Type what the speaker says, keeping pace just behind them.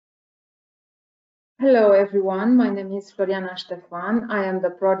Hello everyone, my name is Floriana Ștefan. I am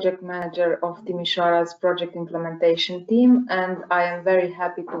the project manager of Timișoara's project implementation team, and I am very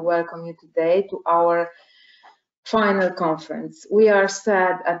happy to welcome you today to our final conference. We are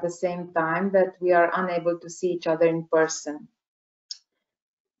sad at the same time that we are unable to see each other in person.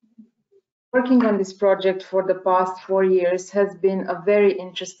 Working on this project for the past 4 years has been a very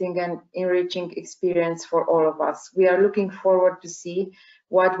interesting and enriching experience for all of us. We are looking forward to see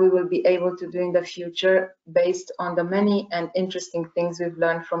what we will be able to do in the future based on the many and interesting things we've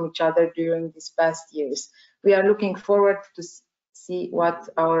learned from each other during these past years. We are looking forward to see what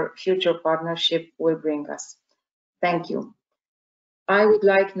our future partnership will bring us. Thank you. I would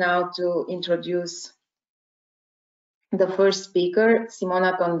like now to introduce the first speaker,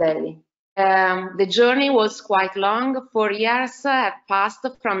 Simona Tondelli. The journey was quite long. 4 years have passed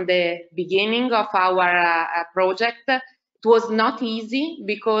from the beginning of our project. It was not easy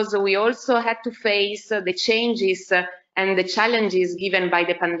because we also had to face the changes and the challenges given by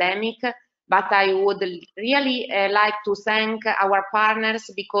the pandemic. But I would really like to thank our partners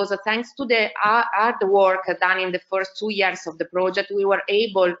because thanks to the hard work done in the first 2 years of the project, we were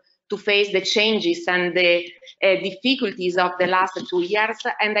able to face the changes and the difficulties of the last 2 years.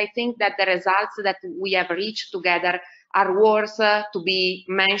 And I think that the results that we have reached together are worth to be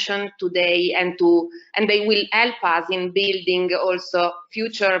mentioned today, and they will help us in building also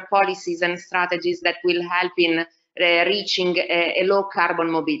future policies and strategies that will help in reaching a low carbon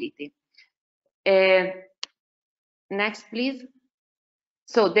mobility. Next, please.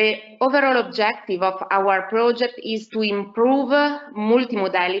 So the overall objective of our project is to improve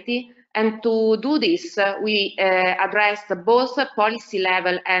multimodality, and to do this, we addressed both policy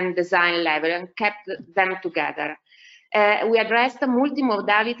level and design level and kept them together. We addressed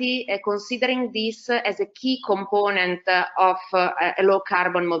multimodality, considering this as a key component of a low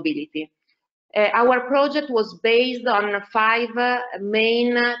carbon mobility. Our project was based on 5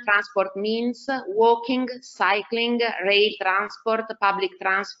 main transport means: walking, cycling, rail transport, public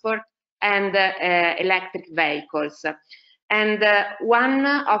transport, and electric vehicles. And one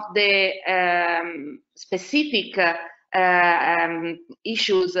of the specific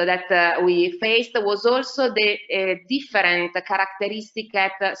issues that we faced was also the different characteristic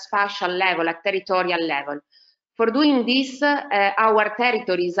at spatial level, at territorial level. For doing this, our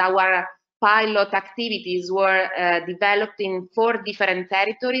territories, our pilot activities were developed in 4 different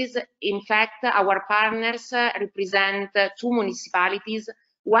territories. In fact, our partners represent 2 municipalities,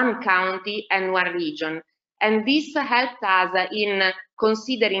 1 county, and 1 region. And this helped us in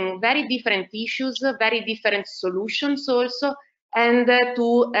considering very different issues, very different solutions also, and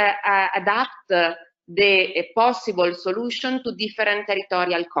to adapt the possible solution to different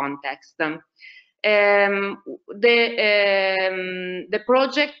territorial contexts. The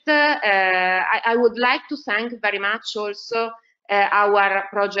project, I would like to thank very much also our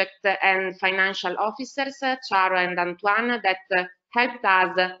project and financial officers, Charo and Antoine, that helped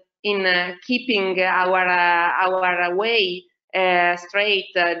us in keeping our way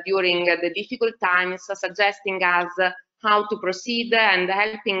straight during the difficult times, suggesting us how to proceed and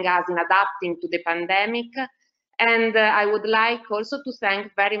helping us in adapting to the pandemic. And I would like also to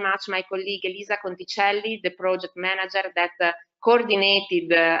thank very much my colleague Elisa Conticelli, the project manager, that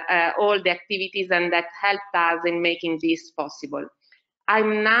coordinated all the activities and that helped us in making this possible.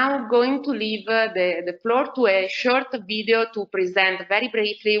 I'm now going to leave the floor to a short video to present very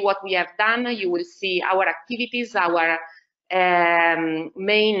briefly what we have done. You will see our activities, our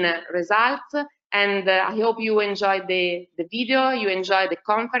main results, and I hope you enjoy the video, you enjoy the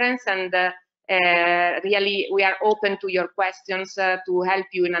conference, and really we are open to your questions to help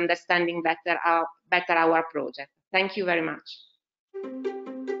you in understanding better our project. Thank you very much.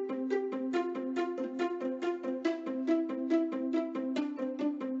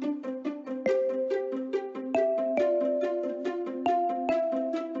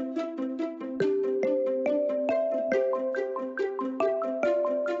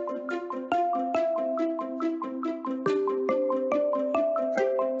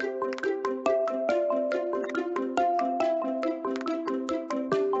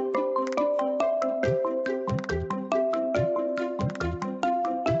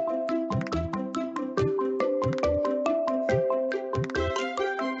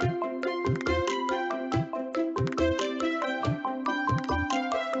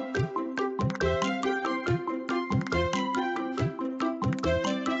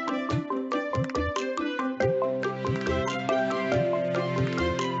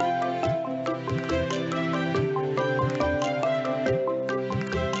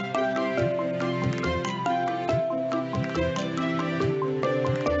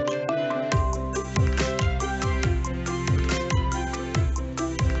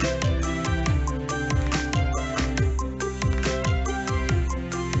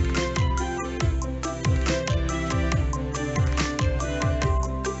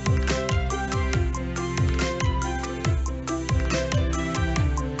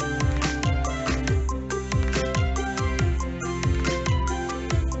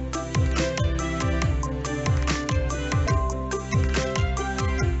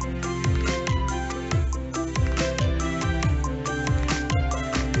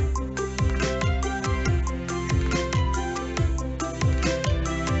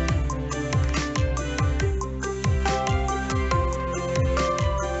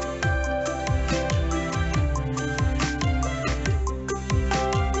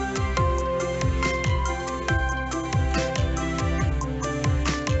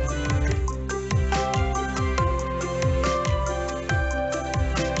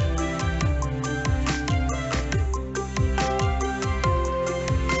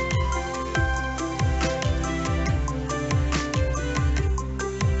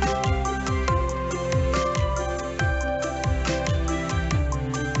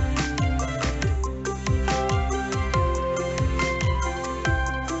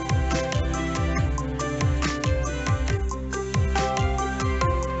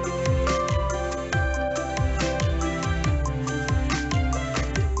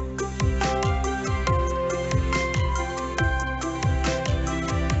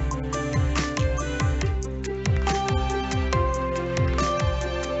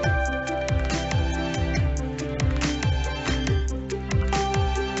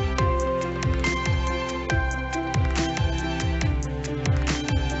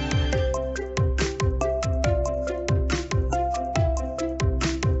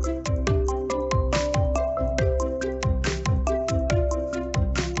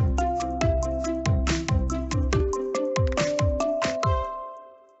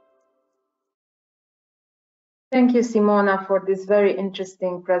 Thank you, Simona, for this very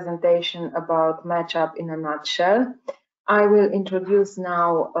interesting presentation about Matchup in a nutshell. I will introduce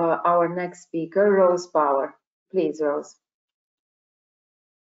now our next speaker, Rose Power. Please, Rose.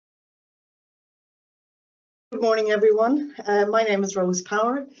 Good morning, everyone. My name is Rose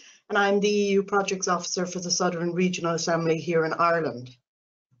Power, and I'm the EU Projects Officer for the Southern Regional Assembly here in Ireland.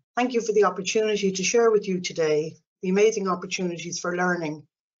 Thank you for the opportunity to share with you today the amazing opportunities for learning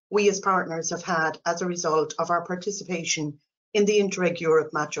we as partners have had as a result of our participation in the Interreg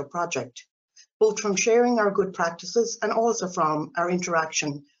Europe Matchup project, both from sharing our good practices and also from our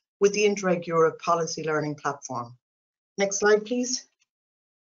interaction with the Interreg Europe Policy Learning Platform. Next slide, please.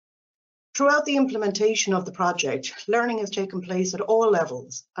 Throughout the implementation of the project, learning has taken place at all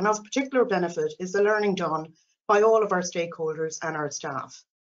levels, and of particular benefit is the learning done by all of our stakeholders and our staff.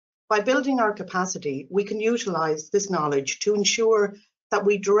 By building our capacity, we can utilise this knowledge to ensure that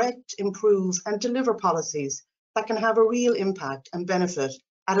we direct, improve and deliver policies that can have a real impact and benefit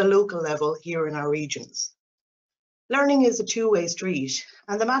at a local level here in our regions. Learning is a two-way street,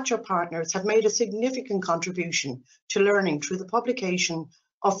 and the Matchup partners have made a significant contribution to learning through the publication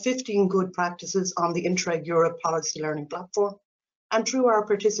of 15 good practices on the Interreg Europe Policy Learning Platform, and through our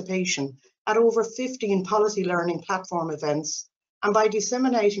participation at over 15 policy learning platform events, and by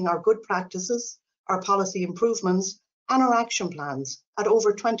disseminating our good practices, our policy improvements, and our action plans at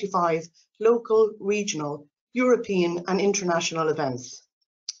over 25 local, regional, European and international events.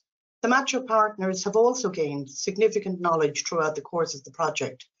 The Matchup partners have also gained significant knowledge throughout the course of the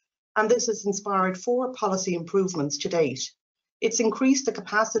project, and this has inspired 4 policy improvements to date. It's increased the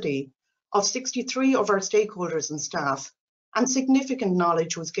capacity of 63 of our stakeholders and staff, and significant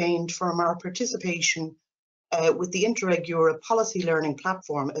knowledge was gained from our participation with the Interreg Europe Policy Learning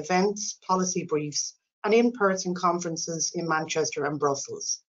Platform events, policy briefs, and in-person conferences in Manchester and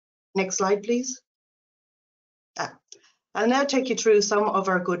Brussels. Next slide, please. I'll now take you through some of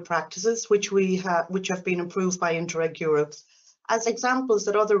our good practices which have been improved by Interreg Europe as examples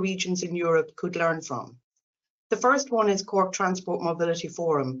that other regions in Europe could learn from. The first one is Cork Transport Mobility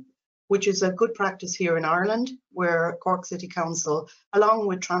Forum, which is a good practice here in Ireland, where Cork City Council, along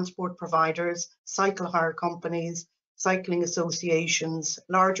with transport providers, cycle hire companies, cycling associations,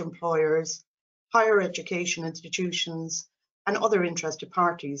 large employers, higher education institutions, and other interested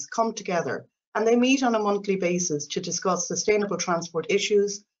parties come together, and they meet on a monthly basis to discuss sustainable transport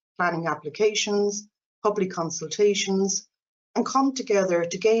issues, planning applications, public consultations, and come together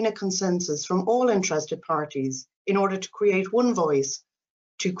to gain a consensus from all interested parties in order to create one voice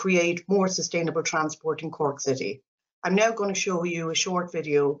to create more sustainable transport in Cork City. I'm now going to show you a short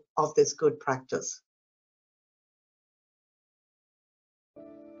video of this good practice.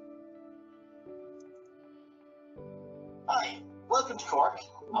 Hi, welcome to Cork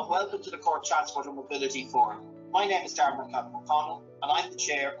and welcome to the Cork Transport and Mobility Forum. My name is Darren McConnell and I'm the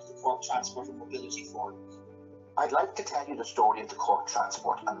chair of the Cork Transport and Mobility Forum. I'd like to tell you the story of the Cork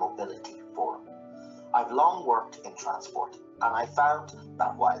Transport and Mobility Forum. I've long worked in transport and I found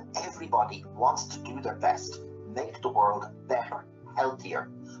that while everybody wants to do their best, make the world a better, healthier,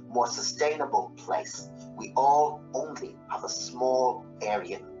 more sustainable place, we all only have a small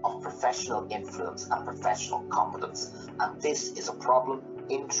area of professional influence and professional competence, and this is a problem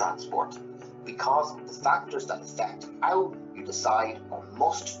in transport because the factors that affect how you decide on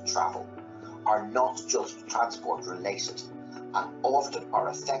must travel are not just transport related and often are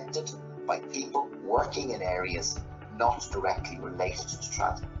affected by people working in areas not directly related to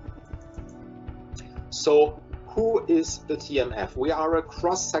transport. So who is the TMF? We are a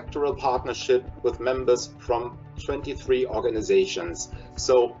cross-sectoral partnership with members from 23 organizations.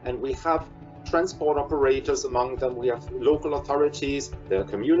 And we have transport operators among them, we have local authorities, there are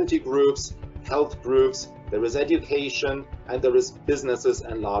community groups, health groups, there is education, and there is businesses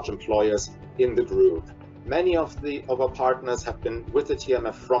and large employers in the group. Many of our partners have been with the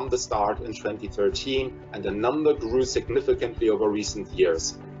TMF from the start in 2013, and the number grew significantly over recent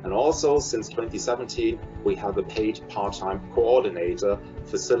years. And also since 2017, we have a paid part-time coordinator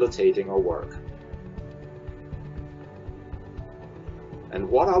facilitating our work. And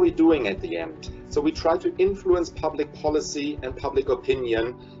what are we doing at the end? So we try to influence public policy and public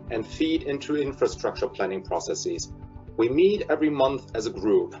opinion and feed into infrastructure planning processes. We meet every month as a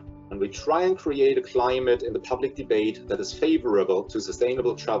group, and we try and create a climate in the public debate that is favorable to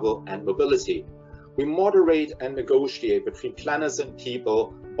sustainable travel and mobility. We moderate and negotiate between planners and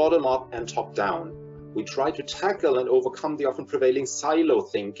people, bottom up and top down. We try to tackle and overcome the often prevailing silo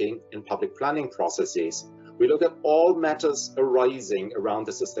thinking in public planning processes. We look at all matters arising around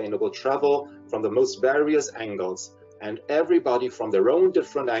the sustainable travel from the most various angles, and everybody from their own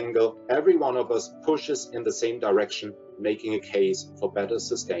different angle, every one of us pushes in the same direction, making a case for better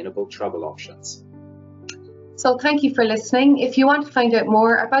sustainable travel options. So thank you for listening. If you want to find out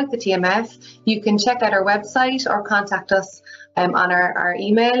more about the TMF, you can check out our website or contact us on our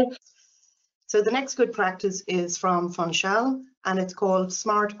email. So the next good practice is from Funchal, and it's called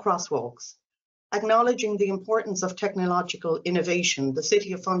Smart Crosswalks. Acknowledging the importance of technological innovation, the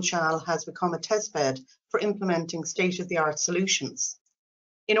City of Funchal has become a testbed for implementing state-of-the-art solutions.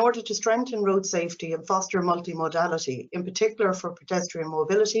 In order to strengthen road safety and foster multimodality, in particular for pedestrian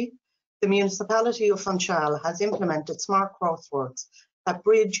mobility, the municipality of Funchal has implemented smart crosswalks that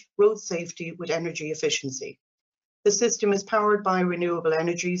bridge road safety with energy efficiency. The system is powered by renewable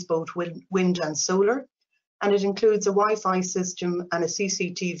energies, both wind and solar, and it includes a Wi-Fi system and a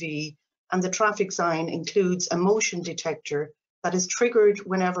CCTV, and the traffic sign includes a motion detector that is triggered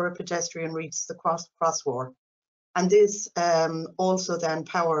whenever a pedestrian reaches the crosswalk. And this also then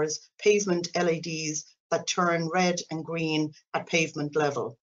powers pavement LEDs that turn red and green at pavement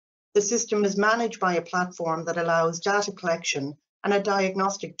level. The system is managed by a platform that allows data collection and a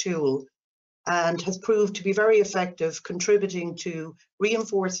diagnostic tool, and has proved to be very effective, contributing to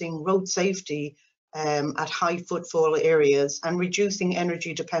reinforcing road safety at high footfall areas and reducing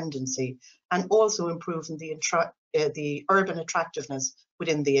energy dependency, and also improving the urban attractiveness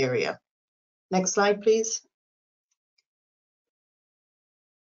within the area. Next slide, please.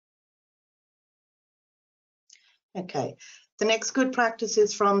 Okay, the next good practice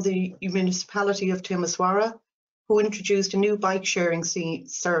is from the municipality of Timisoara, who introduced a new bike sharing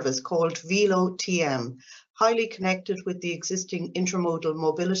service called Velo TM, highly connected with the existing intermodal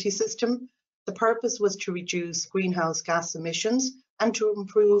mobility system. The purpose was to reduce greenhouse gas emissions and to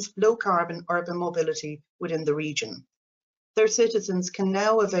improve low carbon urban mobility within the region. Their citizens can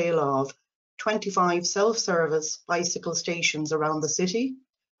now avail of 25 self-service bicycle stations around the city,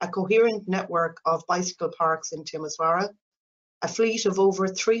 a coherent network of bicycle parks in Timisoara, a fleet of over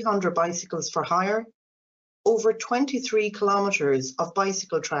 300 bicycles for hire, over 23 kilometres of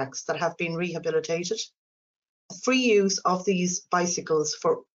bicycle tracks that have been rehabilitated, free use of these bicycles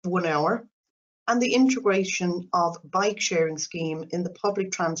for 1 hour, and the integration of bike sharing scheme in the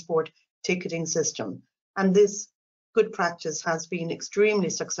public transport ticketing system. And this good practice has been extremely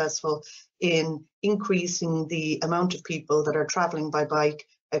successful in increasing the amount of people that are travelling by bike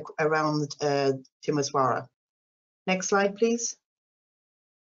around Timisoara. Next slide, please.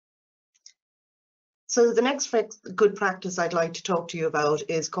 So the next good practice I'd like to talk to you about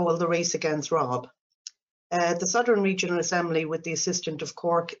is called the Race Against Rob. The Southern Regional Assembly, with the assistance of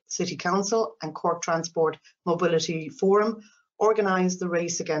Cork City Council and Cork Transport Mobility Forum, organised the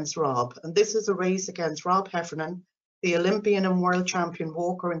Race Against Rob. And this is a race against Rob Heffernan, the Olympian and world champion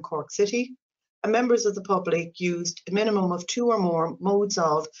walker in Cork City. And members of the public used a minimum of 2 or more modes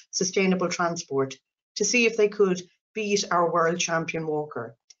of sustainable transport to see if they could beat our world champion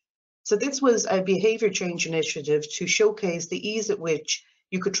walker. So this was a behaviour change initiative to showcase the ease at which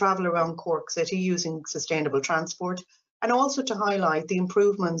you could travel around Cork City using sustainable transport, and also to highlight the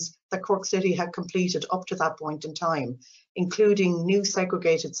improvements that Cork City had completed up to that point in time, including new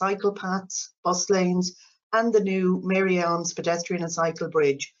segregated cycle paths, bus lanes, and the new Mary Elms pedestrian and cycle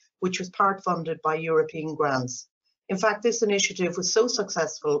bridge, which was part funded by European grants. In fact, this initiative was so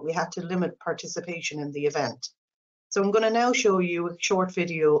successful, we had to limit participation in the event. So I'm going to now show you a short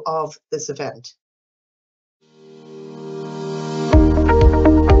video of this event.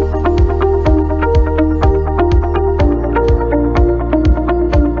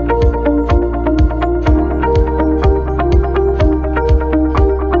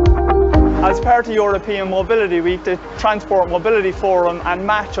 As part of European Mobility Week, the Transport Mobility Forum and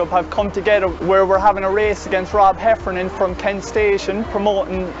Matchup have come together where we're having a race against Rob Heffernan from Kent Station,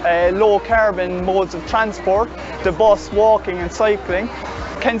 promoting low carbon modes of transport, the bus, walking and cycling.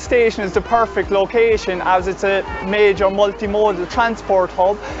 Kent Station is the perfect location as it's a major multimodal transport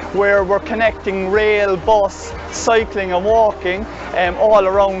hub where we're connecting rail, bus, cycling and walking all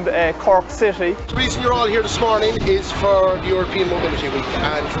around Cork City. The reason you're all here this morning is for the European Mobility Week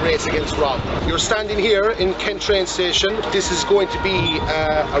and to race against Rob. You're standing here in Kent train station. This is going to be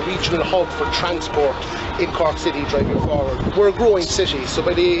a regional hub for transport in Cork City driving forward. We're a growing city, so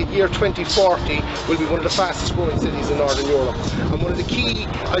by the year 2040 we'll be one of the fastest growing cities in Northern Europe. And one of the key,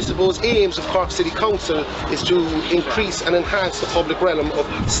 I suppose, aims of Cork City Council is to increase and enhance the public realm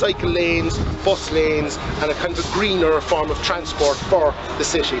of cycle lanes, bus lanes and a kind of a greener form of transport for the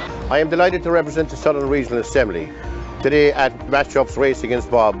city. I am delighted to represent the Southern Regional Assembly today at Matchup's Race Against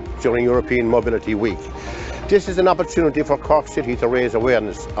Bob during European Mobility Week. This is an opportunity for Cork City to raise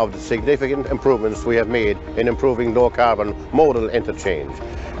awareness of the significant improvements we have made in improving low-carbon modal interchange.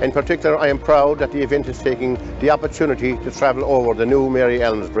 In particular, I am proud that the event is taking the opportunity to travel over the new Mary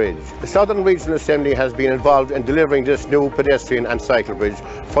Elms Bridge. The Southern Regional Assembly has been involved in delivering this new pedestrian and cycle bridge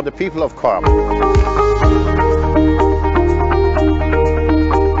for the people of Cork.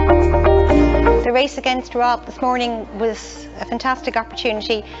 The race against Rob this morning was a fantastic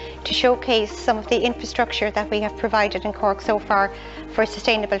opportunity to showcase some of the infrastructure that we have provided in Cork so far for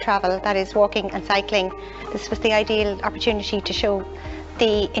sustainable travel, that is walking and cycling. This was the ideal opportunity to show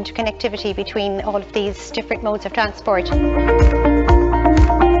the interconnectivity between all of these different modes of transport.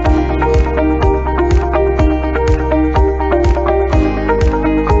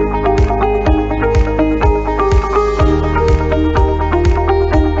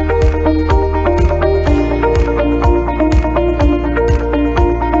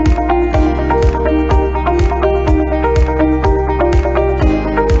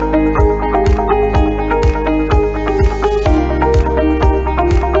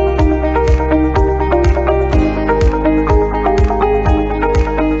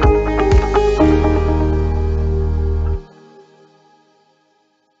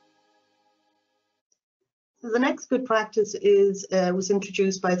 The next good practice was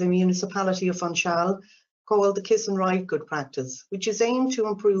introduced by the municipality of Funchal, called the Kiss and Ride Good Practice, which is aimed to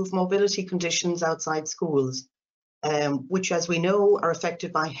improve mobility conditions outside schools, which, as we know, are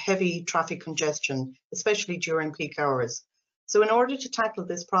affected by heavy traffic congestion, especially during peak hours. So in order to tackle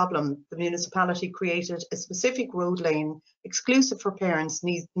this problem, the municipality created a specific road lane exclusive for parents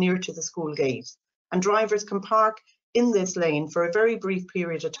near to the school gate, and drivers can park in this lane for a very brief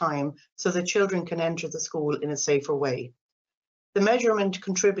period of time so that children can enter the school in a safer way. The measurement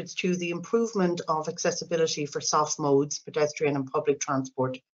contributes to the improvement of accessibility for soft modes, pedestrian and public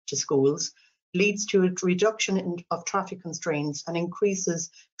transport to schools, leads to a reduction of traffic constraints and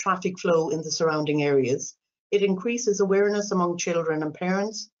increases traffic flow in the surrounding areas. It increases awareness among children and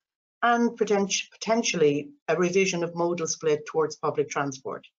parents, and potentially a revision of modal split towards public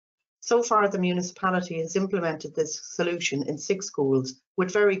transport. So far, the municipality has implemented this solution in 6 schools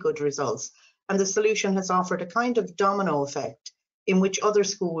with very good results, and the solution has offered a kind of domino effect in which other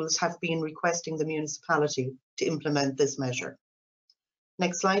schools have been requesting the municipality to implement this measure.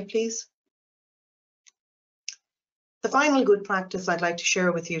 Next slide, please. The final good practice I'd like to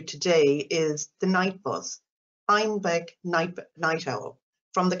share with you today is the night bus, Einbeck Night Owl,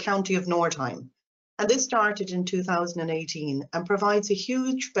 from the county of Nordheim. And this started in 2018 and provides a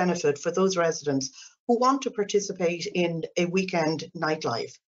huge benefit for those residents who want to participate in a weekend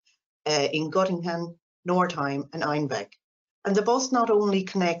nightlife in Göttingen, Nordheim and Einbeck. And the bus not only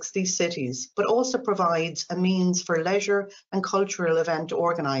connects these cities, but also provides a means for leisure and cultural event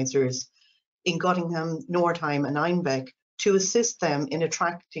organisers in Göttingen, Nordheim and Einbeck to assist them in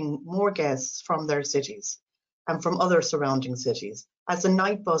attracting more guests from their cities and from other surrounding cities, as the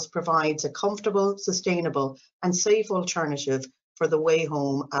night bus provides a comfortable, sustainable and safe alternative for the way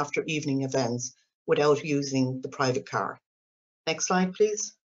home after evening events without using the private car. Next slide,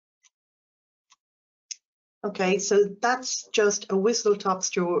 please. Okay, so that's just a whistle-top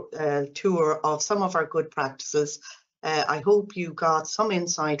tour of some of our good practices. I hope you got some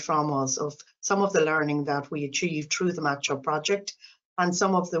insight from us of some of the learning that we achieved through the Match-Up project and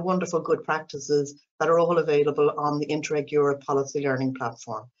some of the wonderful good practices that are all available on the Interreg Europe Policy Learning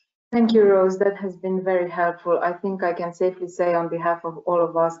Platform. Thank you, Rose. That has been very helpful. I think I can safely say on behalf of all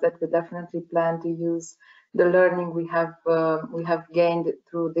of us that we definitely plan to use the learning we have gained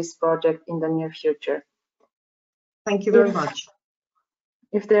through this project in the near future. Thank you very much.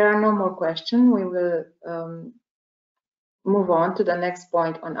 If there are no more questions, we will move on to the next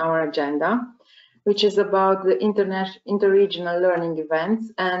point on our agenda, which is about the interregional learning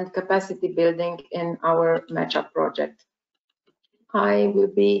events and capacity building in our Match-Up project. I will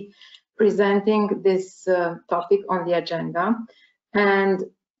be presenting this topic on the agenda, and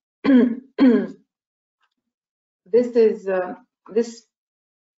this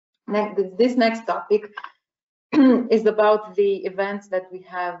next topic is about the events that we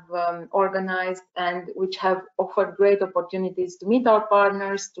have organized and which have offered great opportunities to meet our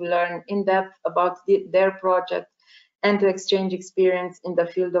partners, to learn in depth about their project, and to exchange experience in the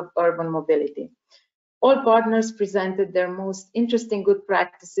field of urban mobility. All partners presented their most interesting good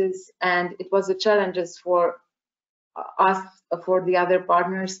practices, and it was a challenge for us, for the other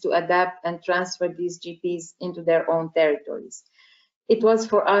partners, to adapt and transfer these GPs into their own territories. It was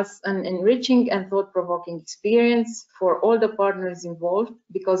for us an enriching and thought-provoking experience for all the partners involved,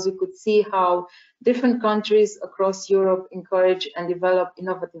 because we could see how different countries across Europe encourage and develop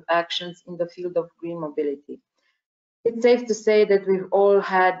innovative actions in the field of green mobility. It's safe to say that we've all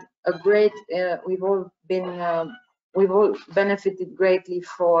had a great, we've all benefited greatly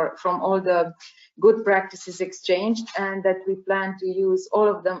from all the good practices exchanged, and that we plan to use all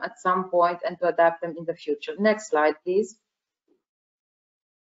of them at some point and to adapt them in the future. Next slide, please.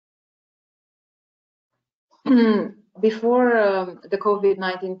 Before the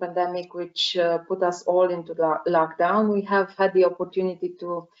COVID-19 pandemic, which put us all into lockdown, we have had the opportunity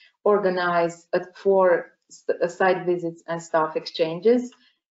to organize 4 site visits and staff exchanges,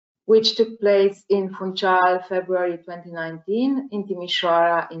 which took place in Funchal, February 2019, in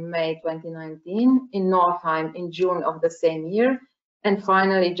Timișoara in May 2019, in Northeim in June of the same year, and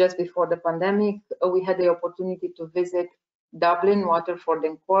finally, just before the pandemic, we had the opportunity to visit Dublin, Waterford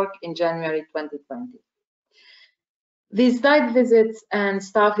and Cork in January 2020. These site visits and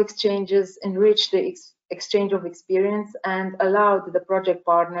staff exchanges enriched the exchange of experience and allowed the project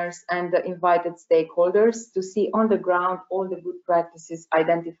partners and the invited stakeholders to see on the ground all the good practices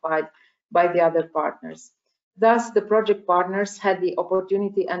identified by the other partners. Thus, the project partners had the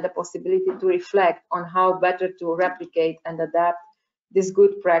opportunity and the possibility to reflect on how better to replicate and adapt these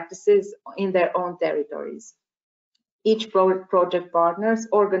good practices in their own territories. Each project partners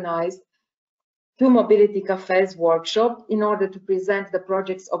organized 2 mobility cafes workshop in order to present the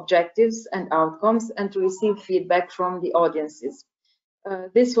project's objectives and outcomes and to receive feedback from the audiences.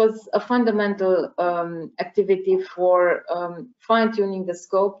 This was a fundamental activity for fine-tuning the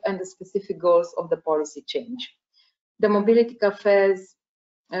scope and the specific goals of the policy change. The mobility cafes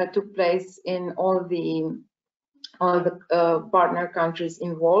took place in all the partner countries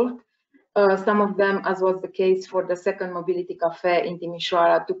involved. Some of them, as was the case for the second mobility cafe in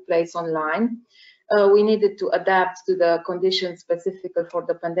Timișoara, took place online. We needed to adapt to the conditions specific for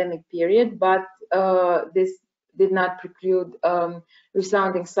the pandemic period, but this did not preclude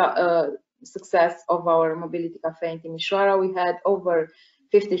resounding success of our mobility cafe in Timișoara. We had over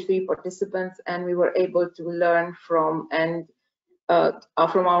 53 participants, and we were able to learn from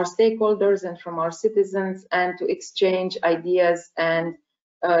our stakeholders and from our citizens, and to exchange ideas and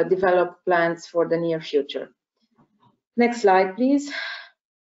develop plans for the near future. Next slide, please.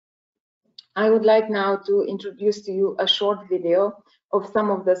 I would like now to introduce to you a short video of some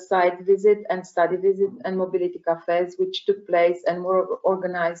of the site visit and study visit and mobility cafes which took place and were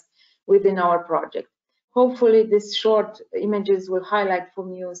organized within our project. Hopefully, these short images will highlight for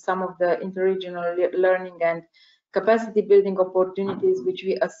you some of the interregional learning and capacity building opportunities which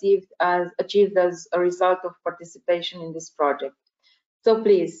we achieved as a result of participation in this project. So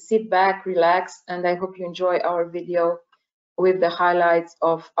please sit back, relax, and I hope you enjoy our video with the highlights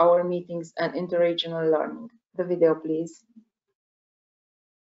of our meetings and interregional learning. The video, please.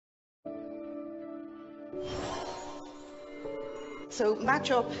 So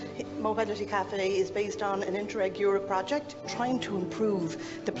Match Up Mobility Cafe is based on an Interreg Europe project trying to improve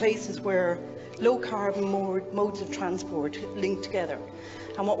the places where low carbon modes of transport link together.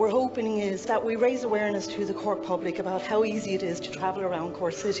 And what we're hoping is that we raise awareness to the Cork public about how easy it is to travel around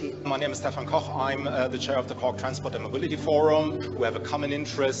Cork City. My name is Stefan Koch. I'm the chair of the Cork Transport and Mobility Forum. We have a common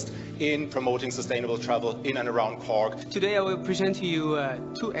interest in promoting sustainable travel in and around Cork. Today I will present to you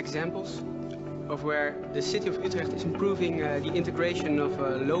 2 examples of where the city of Utrecht is improving the integration of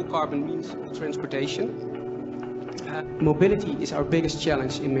low carbon means of transportation. Mobility is our biggest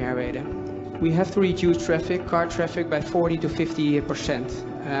challenge in Merwede. We have to reduce car traffic by 40 to 50%.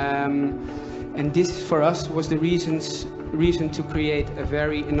 And this for us was the reason to create a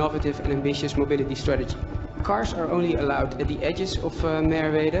very innovative and ambitious mobility strategy. Cars are only allowed at the edges of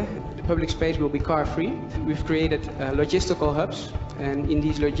Merwede. The public space will be car-free. We've created logistical hubs, and in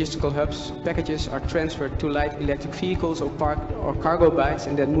these logistical hubs, packages are transferred to light electric vehicles or cargo bikes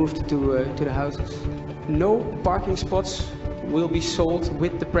and then moved to the houses. No parking spots will be sold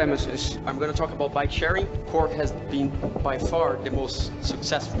with the premises. I'm going to talk about bike sharing. Cork has been by far the most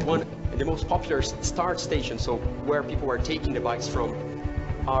successful one. And the most popular start station, so where people are taking the bikes from,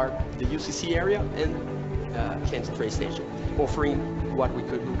 are the UCC area and Kent train station, offering what we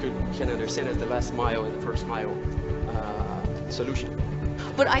can understand as the last mile and the first mile solution.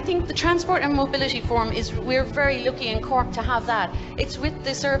 But I think the Transport and Mobility Forum we're very lucky in Cork to have that. It's with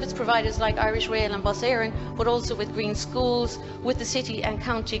the service providers like Irish Rail and Bus Éireann, but also with Green Schools, with the city and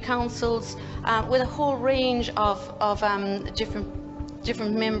county councils, with a whole range of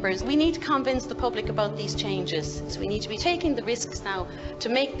different members. We need to convince the public about these changes. So we need to be taking the risks now to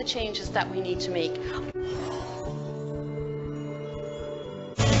make the changes that we need to make.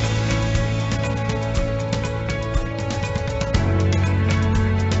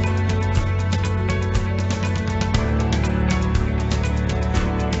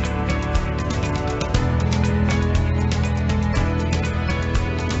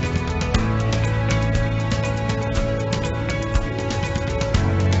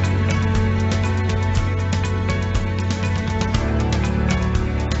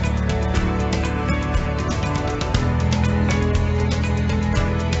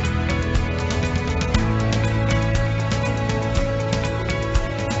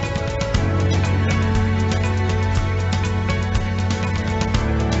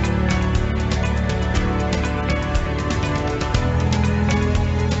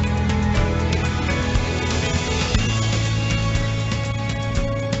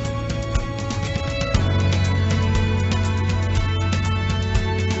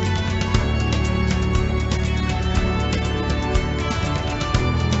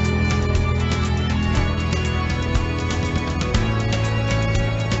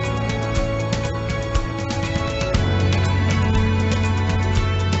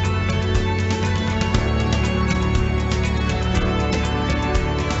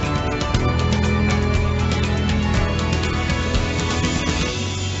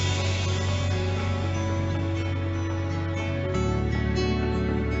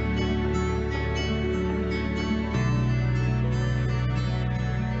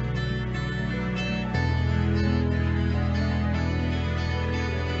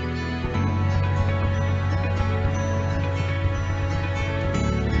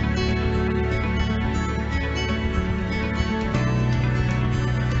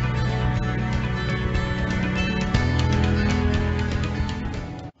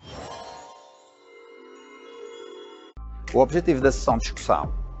 O objetivo da sessão de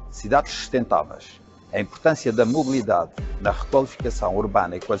discussão, cidades sustentáveis, a importância da mobilidade na requalificação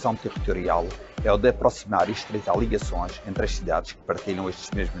urbana e coesão territorial é o de aproximar e estreitar ligações entre as cidades que partilham estes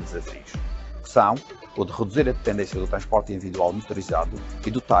mesmos desafios, que são o de reduzir a dependência do transporte individual motorizado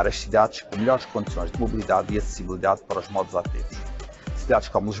e dotar as cidades com melhores condições de mobilidade e acessibilidade para os modos ativos. Cidades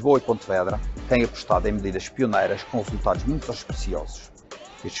como Lisboa e Pontevedra têm apostado em medidas pioneiras com resultados muito auspiciosos.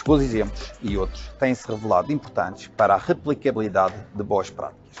 Estes bons exemplos e outros têm-se revelado importantes para a replicabilidade de boas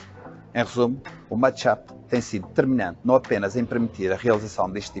práticas. Em resumo, o match-up tem sido determinante não apenas em permitir a realização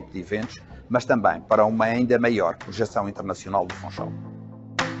deste tipo de eventos, mas também para uma ainda maior projeção internacional do Funchal.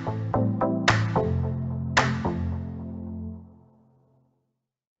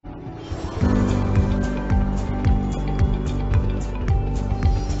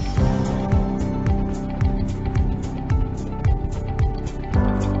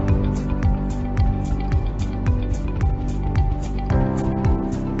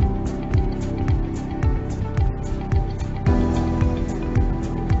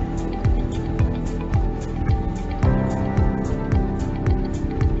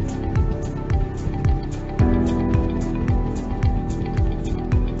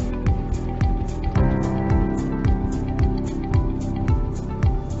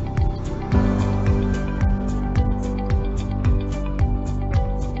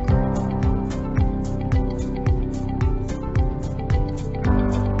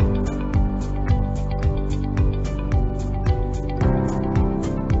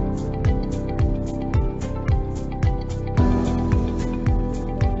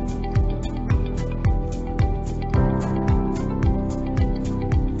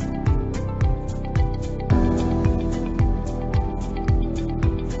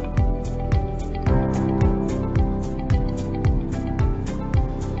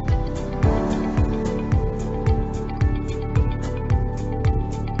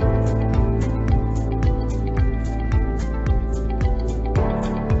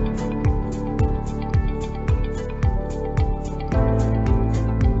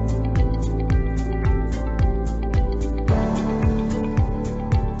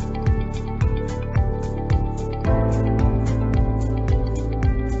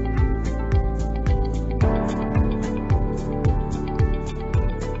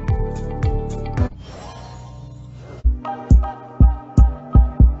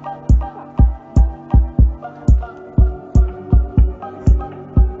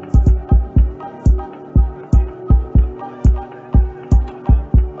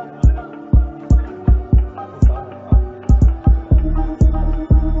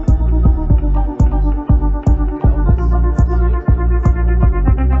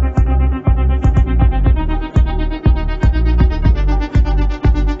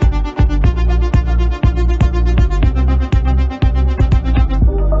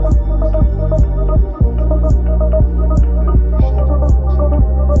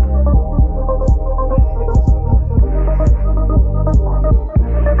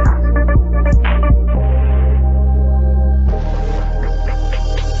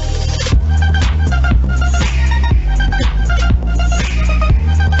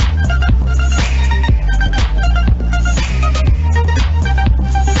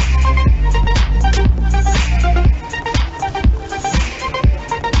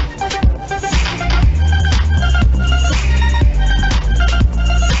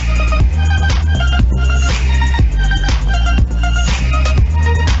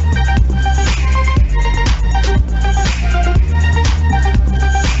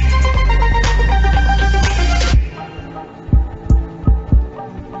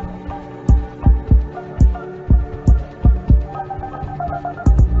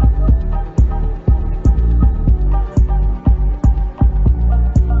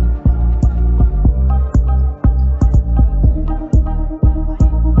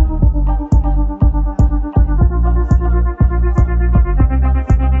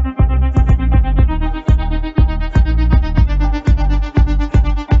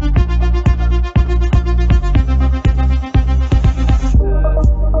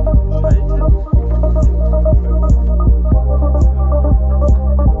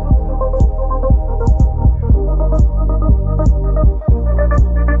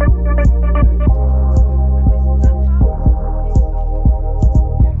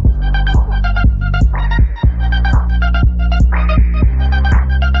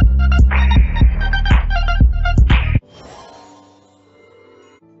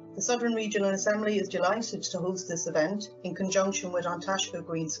 The Southern Regional Assembly is delighted to host this event in conjunction with Antashka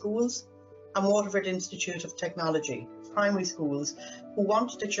Green Schools, and Waterford Institute of Technology, primary schools, who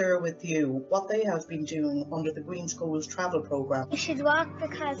wanted to share with you what they have been doing under the Green Schools travel programme. You should walk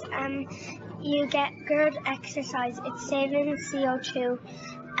because you get good exercise. It's saving CO2,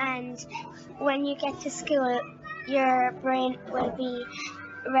 and when you get to school, your brain will be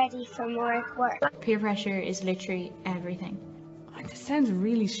ready for more work. Peer pressure is literally everything. This sounds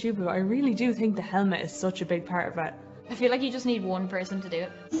really stupid, but I really do think the helmet is such a big part of it. I feel like you just need one person to do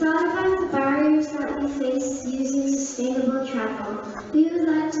it. Sometimes the barriers that we face using sustainable travel. We would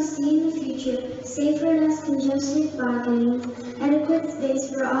like to see in the future safer, less congested bargaining, adequate space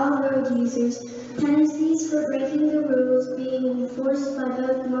for all road users, penalties for breaking the rules being enforced by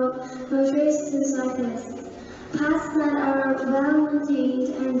both motorists and cyclists, paths that are well maintained,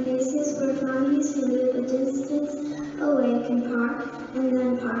 and places where families who live a distance away can park and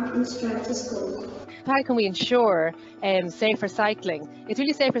then park and stride to school. How can we ensure safer cycling? It's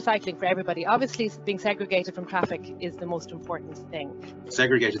really safer cycling for everybody. Obviously, being segregated from traffic is the most important thing.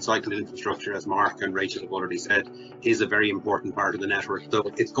 Segregated cycling infrastructure, as Mark and Rachel have already said, is a very important part of the network.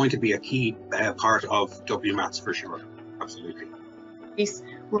 So it's going to be a key part of WMATS for sure. Absolutely.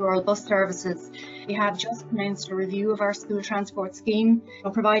 Rural bus services. We have just commenced a review of our school transport scheme,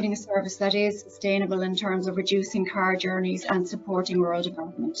 providing a service that is sustainable in terms of reducing car journeys and supporting rural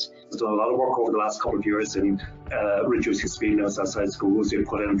development. We've done a lot of work over the last couple of years in reducing speed limits outside schools. You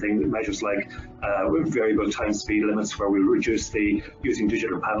put in measures like variable time speed limits, where we reduce using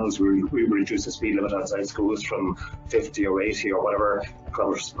digital panels, we reduce the speed limit outside schools from 50 or 80 or whatever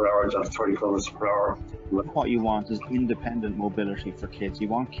kilometers per hour down to 30 kilometers per hour. What you want is independent mobility for kids. You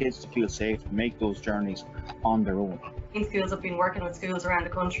want kids to feel safe to make those journeys on their own. Green Schools have been working with schools around the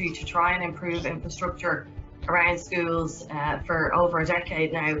country to try and improve infrastructure around schools for over a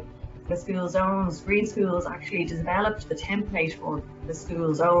decade now. The school zones, Green Schools actually developed the template for the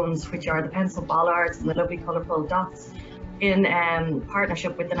school zones, which are the pencil bollards and the lovely colourful dots, in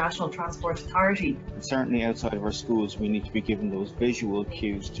partnership with the National Transport Authority. Certainly outside of our schools, we need to be given those visual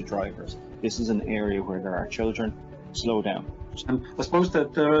cues to drivers. This is an area where there are children. Slow down. I suppose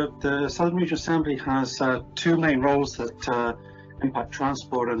that the Southern Region Assembly has two main roles that impact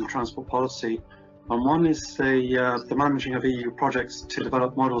transport and transport policy. And one is the managing of EU projects to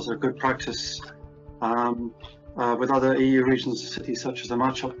develop models of good practice with other EU regions and cities, such as the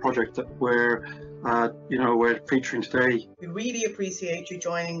Match-Up project that we're featuring today. We really appreciate you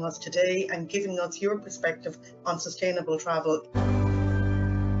joining us today and giving us your perspective on sustainable travel.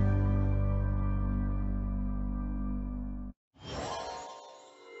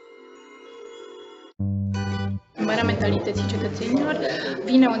 Schimbarea mentalității cetățenilor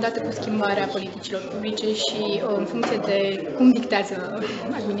vine odată cu schimbarea politicilor publice și în funcție de cum dictează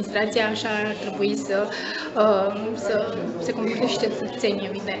administrația, așa ar trebui să se comporte și cetățenii,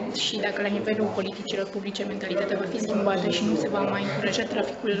 evident. Și dacă la nivelul politicilor publice mentalitatea va fi schimbată și nu se va mai încuraja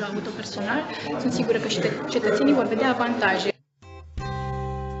traficul autopersonal, sunt sigură că cetățenii vor vedea avantaje.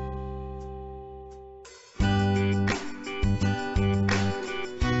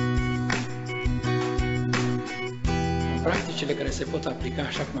 Practicile care se pot aplica,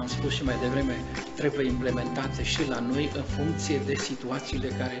 așa cum am spus și mai devreme, trebuie implementate și la noi în funcție de situațiile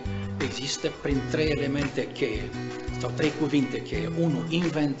care există prin trei elemente cheie sau trei cuvinte cheie. 1.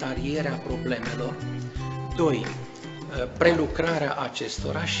 Inventarierea problemelor. 2. Prelucrarea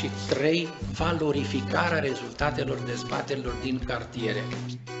acestora și 3. Valorificarea rezultatelor dezbaterilor din cartiere.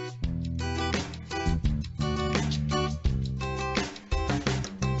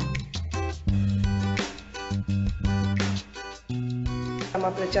 Am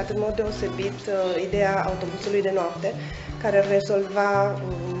apreciat în mod deosebit ideea autobuzului de noapte, care rezolva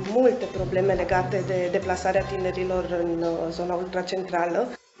multe probleme legate de deplasarea tinerilor în zona ultracentrală.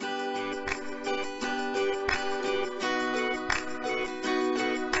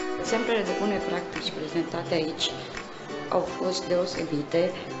 Exemplele de bune practici prezentate aici au fost deosebite,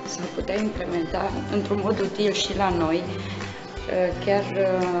 s-ar putea implementa într-un mod util și la noi, chiar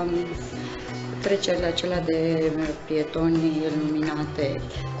trecerile acelea de pietoni luminate,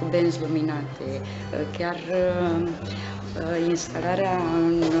 cu benzi luminate, chiar instalarea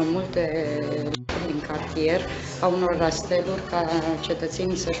în multe din cartier a unor rasteluri ca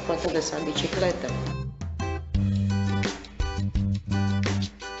cetățenii să-și poată lăsa biciclete.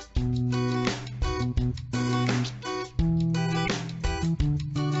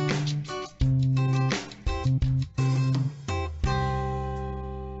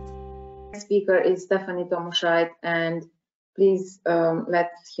 Speaker is Stephanie Tomushite, and please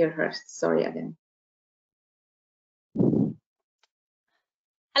let's hear her story again.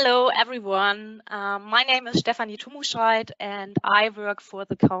 Hello everyone, my name is Stefanie Tumuscheid and I work for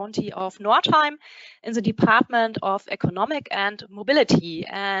the County of Nordheim in the Department of Economic and Mobility.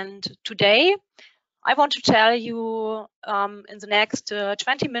 And today I want to tell you in the next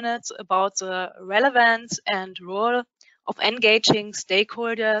 20 minutes about the relevance and role of engaging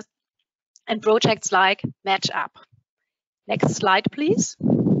stakeholders and projects like MatchUp. Next slide, please.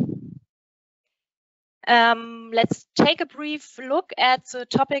 Let's take a brief look at the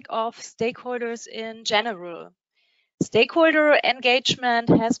topic of stakeholders in general. Stakeholder engagement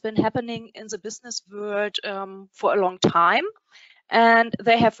has been happening in the business world for a long time, and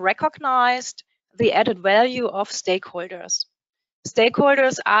they have recognized the added value of stakeholders.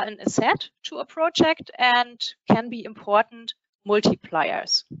 Stakeholders are an asset to a project and can be important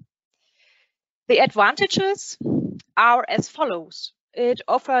multipliers. The advantages are as follows. It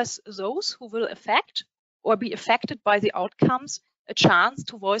offers those who will affect or be affected by the outcomes a chance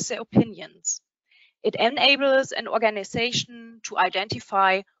to voice their opinions. It enables an organization to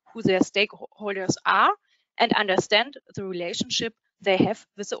identify who their stakeholders are and understand the relationship they have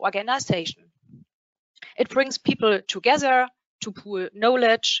with the organization. It brings people together to pool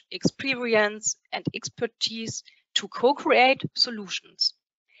knowledge, experience, and expertise to co-create solutions.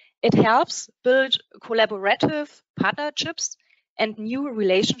 It helps build collaborative partnerships and new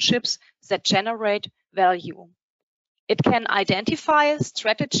relationships that generate value. It can identify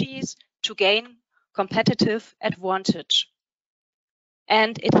strategies to gain competitive advantage.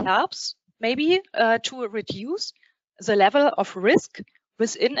 And it helps maybe to reduce the level of risk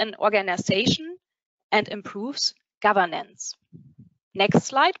within an organization and improves governance. Next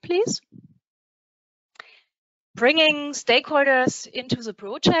slide, please. Bringing stakeholders into the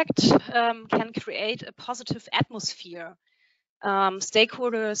project can create a positive atmosphere.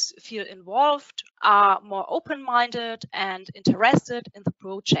 Stakeholders feel involved, are more open-minded and interested in the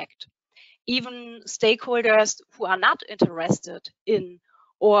project. Even stakeholders who are not interested in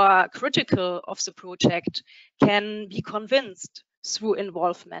or critical of the project can be convinced through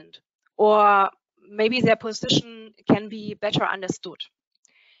involvement, or maybe their position can be better understood.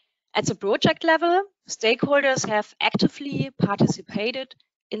 At the project level, stakeholders have actively participated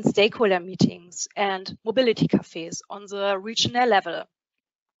in stakeholder meetings and mobility cafes on the regional level,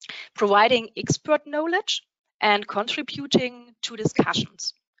 providing expert knowledge and contributing to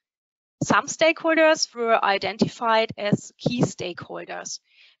discussions. Some stakeholders were identified as key stakeholders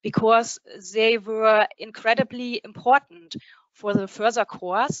because they were incredibly important for the further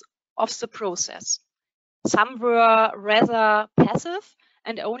course of the process. Some were rather passive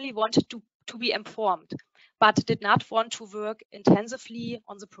and only wanted to be informed, but did not want to work intensively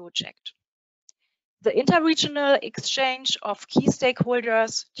on the project. The interregional exchange of key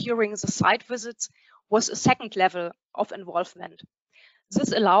stakeholders during the site visits was a second level of involvement.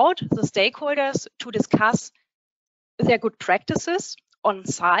 This allowed the stakeholders to discuss their good practices on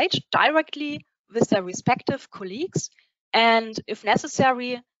site directly with their respective colleagues and, if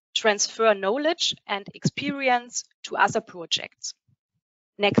necessary, transfer knowledge and experience to other projects.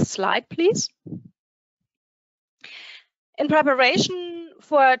 Next slide, please. In preparation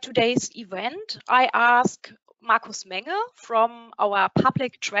for today's event, I asked Markus Menge from our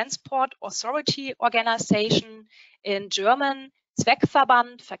Public Transport Authority organization in German,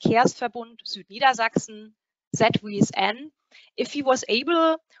 Zweckverband Verkehrsverbund Südniedersachsen, ZWSN, if he was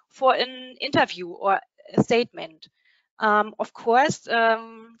able for an interview or a statement. Of course,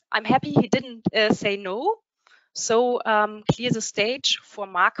 I'm happy he didn't say no. So clear the stage for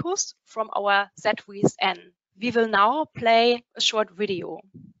Markus from our ZWSN. We will now play a short video.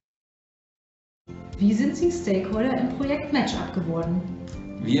 Wie sind Sie Stakeholder im Projekt MatchUp geworden?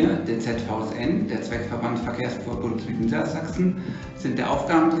 Wir, der ZVSN, der Zweckverband Verkehrsverbund Südniedersachsen, sind der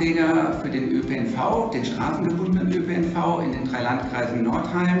Aufgabenträger für den ÖPNV, den straßengebundenen ÖPNV in den 3 Landkreisen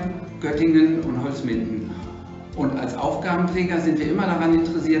Nordheim, Göttingen und Holzminden. Und als Aufgabenträger sind wir immer daran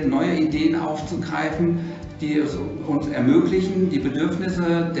interessiert, neue Ideen aufzugreifen, die es uns ermöglichen, die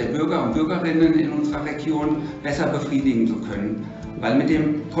Bedürfnisse der Bürger und Bürgerinnen in unserer Region besser befriedigen zu können. Weil mit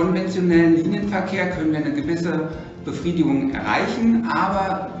dem konventionellen Linienverkehr können wir eine gewisse Befriedigung erreichen,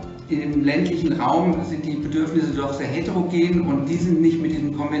 aber im ländlichen Raum sind die Bedürfnisse doch sehr heterogen und die sind nicht mit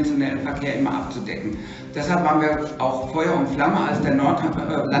diesem konventionellen Verkehr immer abzudecken. Deshalb waren wir auch Feuer und Flamme, als der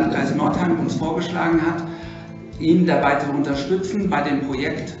Landkreis Nordheim uns vorgeschlagen hat, ihn dabei zu unterstützen bei dem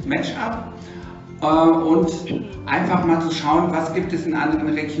Projekt MatchUp und einfach mal zu schauen, was gibt es in anderen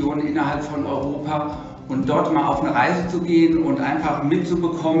Regionen innerhalb von Europa und dort mal auf eine Reise zu gehen und einfach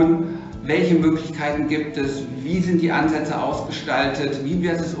mitzubekommen, welche Möglichkeiten gibt es, wie sind die Ansätze ausgestaltet, wie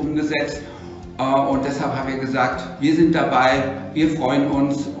wird es umgesetzt Und deshalb haben wir gesagt, wir sind dabei, wir freuen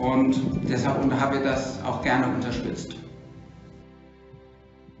uns und deshalb haben wir das auch gerne unterstützt.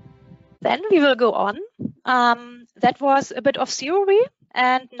 Then we will go on. That was a bit of theory,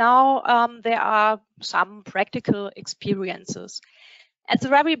 and now there are some practical experiences. At the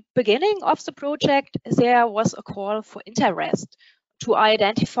very beginning of the project, there was a call for interest to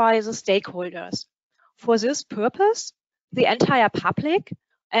identify the stakeholders. For this purpose, the entire public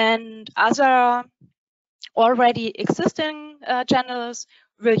and other already existing channels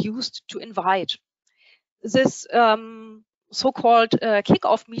were used to invite. This so-called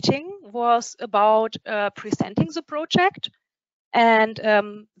kick-off meeting was about presenting the project and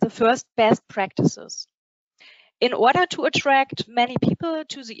the first best practices. In order to attract many people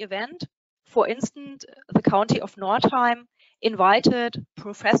to the event, for instance, the County of Nordheim invited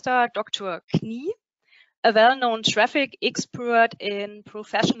Professor Dr. Knie, a well-known traffic expert in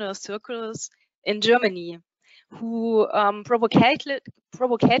professional circles in Germany, who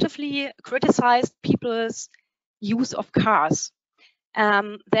provocatively criticized people's use of cars.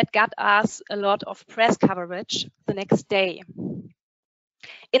 That got us a lot of press coverage the next day.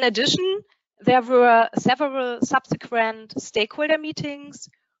 In addition, there were several subsequent stakeholder meetings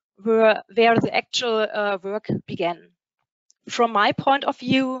where the actual work began. From my point of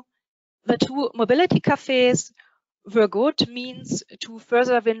view, the two mobility cafes were good means to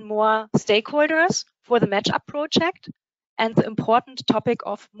further win more stakeholders for the match-up project and the important topic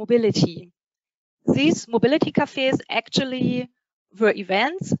of mobility. These mobility cafes actually were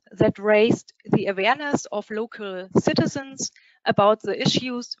events that raised the awareness of local citizens about the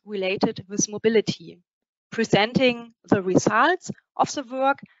issues related with mobility, presenting the results of the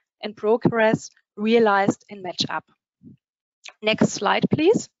work and progress realized in match-up. Next slide,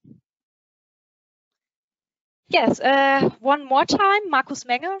 please. Yes, one more time, Markus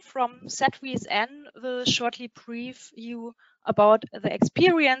Menge from ZWSN will shortly brief you about the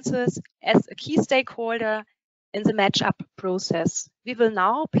experiences as a key stakeholder in the match-up process. We will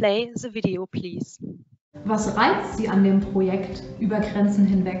now play the video, please. Was reizt Sie an dem Projekt über Grenzen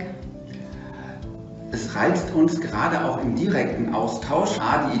hinweg? Es reizt uns gerade auch im direkten Austausch,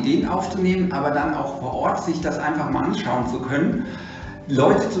 die Ideen aufzunehmen, aber dann auch vor Ort sich das einfach mal anschauen zu können.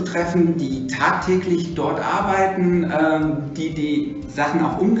 Leute zu treffen, die tagtäglich dort arbeiten, die Sachen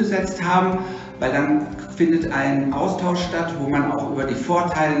auch umgesetzt haben, weil dann findet ein Austausch statt, wo man auch über die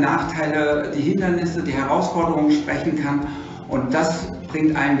Vorteile, Nachteile, die Hindernisse, die Herausforderungen sprechen kann. Und das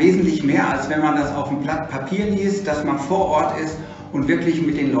bringt einem wesentlich mehr, als wenn man das auf dem Blatt Papier liest, dass man vor Ort ist und wirklich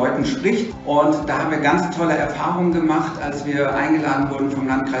mit den Leuten spricht. Und da haben wir ganz tolle Erfahrungen gemacht, als wir eingeladen wurden vom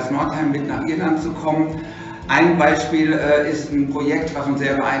Landkreis Nordheim mit nach Irland zu kommen. Ein Beispiel ist ein Projekt, was uns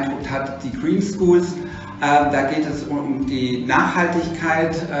sehr beeindruckt hat, die Green Schools. Da geht es um die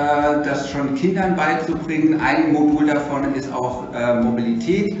Nachhaltigkeit, das schon Kindern beizubringen. Ein Modul davon ist auch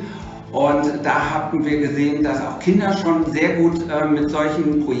Mobilität. Und da haben wir gesehen, dass auch Kinder schon sehr gut mit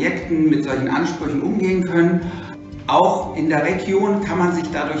solchen Projekten, mit solchen Ansprüchen umgehen können. Auch in der Region kann man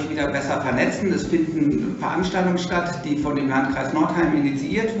sich dadurch wieder besser vernetzen. Es finden Veranstaltungen statt, die von dem Landkreis Nordheim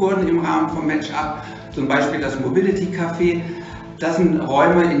initiiert wurden im Rahmen von Match-up. Zum Beispiel das Mobility Café. Das sind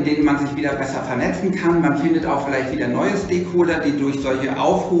Räume, in denen man sich wieder besser vernetzen kann. Man findet auch vielleicht wieder neue Stakeholder, die durch solche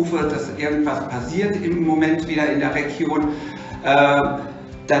Aufrufe, dass irgendwas passiert im Moment wieder in der Region,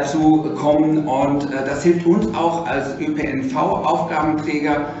 dazu kommen. Und das hilft uns auch als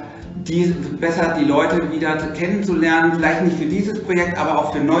ÖPNV-Aufgabenträger, besser die Leute wieder kennenzulernen. Vielleicht nicht für dieses Projekt, aber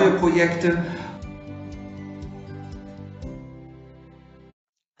auch für neue Projekte.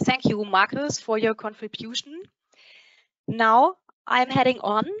 Thank you, Markus, for your contribution. Now I'm heading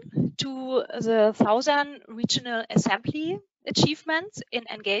on to the Southern Regional Assembly achievements in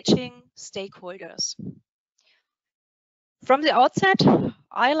engaging stakeholders. From the outset,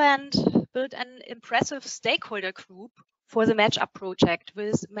 Ireland built an impressive stakeholder group for the match-up project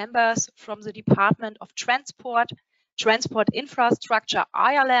with members from the Department of Transport, Transport Infrastructure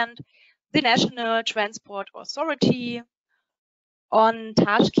Ireland, the National Transport Authority, on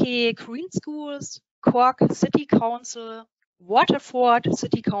Tashke Green Schools, Cork City Council, Waterford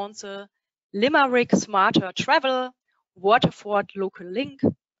City Council, Limerick Smarter Travel, Waterford Local Link,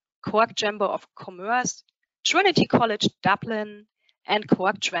 Cork Chamber of Commerce, Trinity College Dublin, and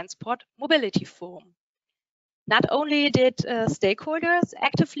Cork Transport Mobility Forum. Not only did stakeholders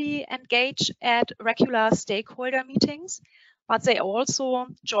actively engage at regular stakeholder meetings, but they also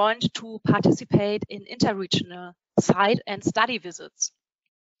joined to participate in interregional site and study visits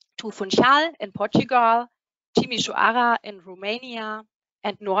to Funchal in Portugal, Timișoara in Romania,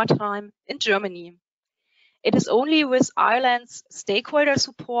 and Nordheim in Germany. It is only with Ireland's stakeholder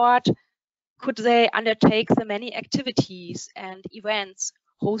support could they undertake the many activities and events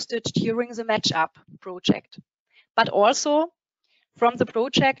hosted during the matchup project. But also from the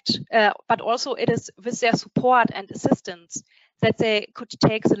project, but also it is with their support and assistance that they could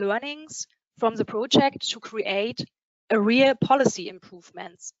take the learnings from the project to create a real policy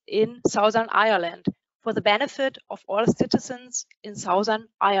improvements in Southern Ireland for the benefit of all citizens in Southern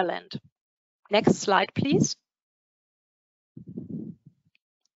Ireland. Next slide, please.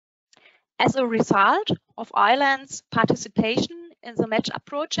 As a result of Ireland's participation in the matchup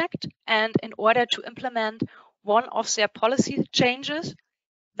project and in order to implement one of their policy changes,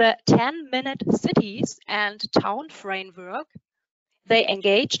 the 10-minute cities and town framework, they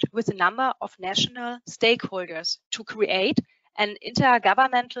engaged with a number of national stakeholders to create an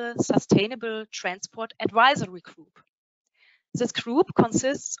intergovernmental sustainable transport advisory group. This group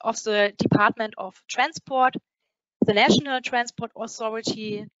consists of the Department of Transport, the National Transport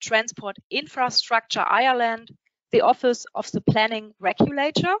Authority, Transport Infrastructure Ireland, the Office of the Planning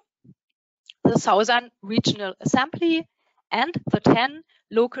Regulator, the Southern Regional Assembly, and the 10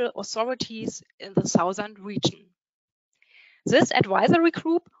 local authorities in the Southern region. This advisory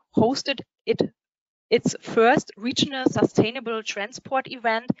group hosted its first regional sustainable transport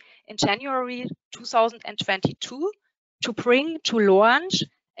event in January 2022 to bring to launch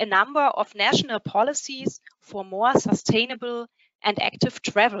a number of national policies for more sustainable and active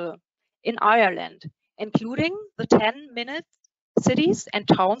travel in Ireland, including the 10-minute cities and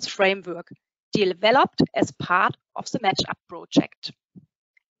towns framework developed as part of the matchup project.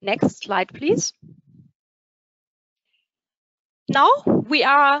 Next slide, please. Now we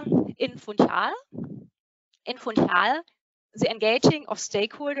are in Funchal. In Funchal, the engaging of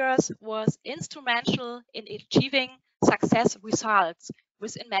stakeholders was instrumental in achieving success results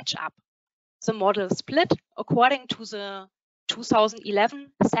within matchup. The model split according to the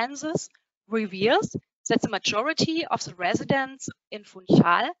 2011 census reveals that the majority of the residents in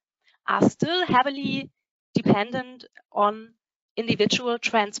Funchal are still heavily dependent on individual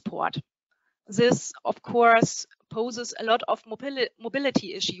transport. This, of course, poses a lot of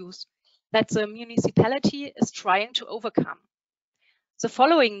mobility issues that the municipality is trying to overcome. The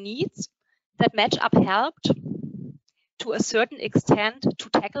following needs that matchup helped to a certain extent to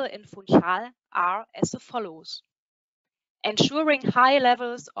tackle in Funchal are as follows: ensuring high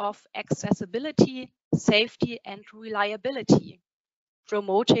levels of accessibility, safety, and reliability,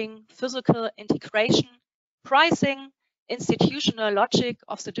 promoting physical integration, pricing, institutional logic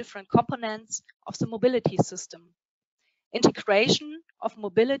of the different components of the mobility system, integration of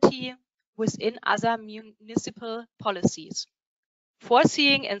mobility within other municipal policies,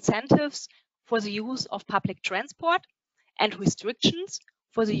 foreseeing incentives for the use of public transport and restrictions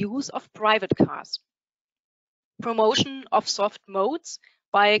for the use of private cars, promotion of soft modes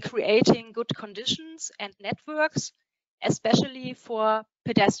by creating good conditions and networks, especially for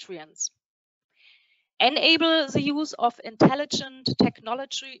pedestrians, enable the use of intelligent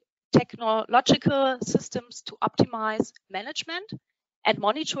technological systems to optimize management and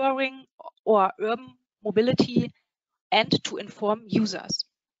monitoring or urban mobility and to inform users,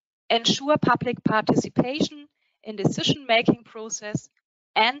 ensure public participation in decision-making process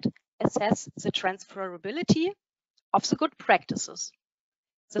and assess the transferability of the good practices.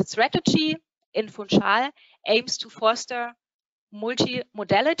 The strategy in Funchal aims to foster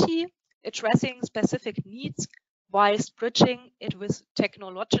multimodality, addressing specific needs whilst bridging it with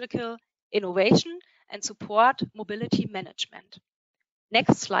technological innovation and support mobility management.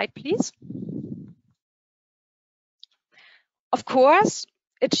 Next slide, please. Of course,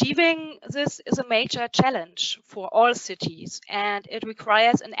 achieving this is a major challenge for all cities, and it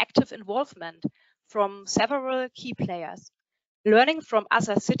requires an active involvement from several key players. Learning from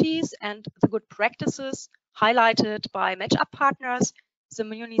other cities and the good practices highlighted by matchup partners, the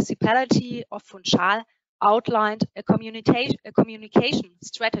municipality of Funchal outlined a communication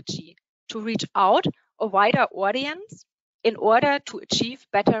strategy to reach out a wider audience in order to achieve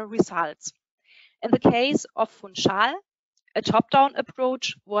better results. In the case of Funchal, a top-down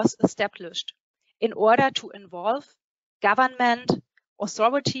approach was established in order to involve government,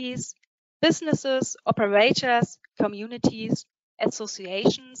 authorities, businesses, operators, communities,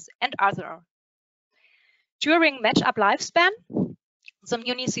 associations, and others. During matchup lifespan, the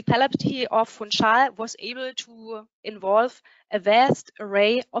municipality of Funchal was able to involve a vast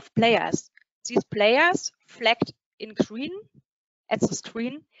array of players. These players, flagged in green at the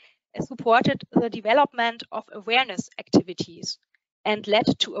screen, supported the development of awareness activities and led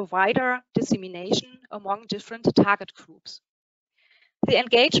to a wider dissemination among different target groups. The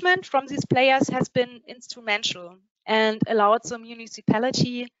engagement from these players has been instrumental and allowed the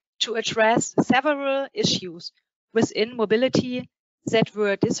municipality to address several issues within mobility that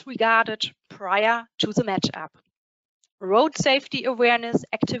were disregarded prior to the matchup. Road safety awareness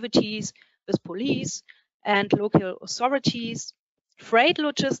activities with police and local authorities, freight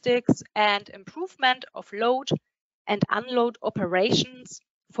logistics and improvement of load and unload operations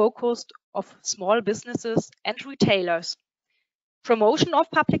focused on small businesses and retailers. Promotion of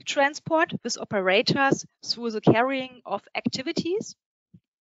public transport with operators through the carrying of activities,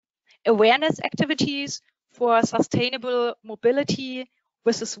 awareness activities for sustainable mobility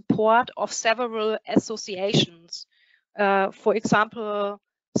with the support of several associations, for example,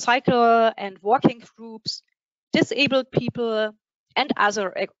 cycle and walking groups, disabled people, and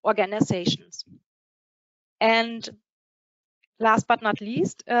other organizations. And last but not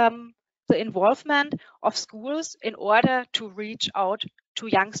least, the involvement of schools in order to reach out to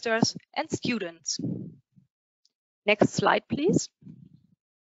youngsters and students. Next slide, please.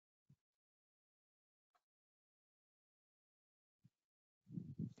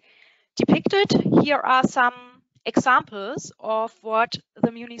 Depicted here are some examples of what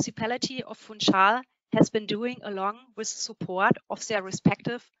the municipality of Funchal has been doing along with support of their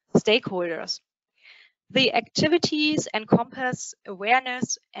respective stakeholders. The activities encompass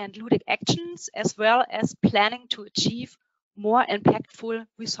awareness and ludic actions, as well as planning to achieve more impactful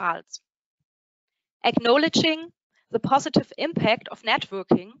results. Acknowledging the positive impact of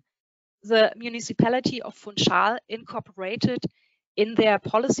networking, the municipality of Funchal incorporated in their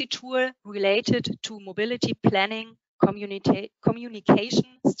policy tool related to mobility planning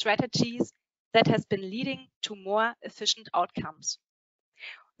communication strategies that has been leading to more efficient outcomes.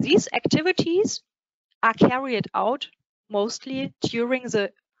 These activities are carried out mostly during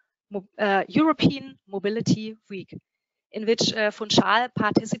the European Mobility Week, in which Funchal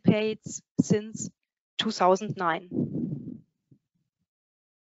participates since 2009.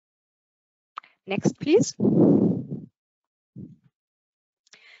 Next, please.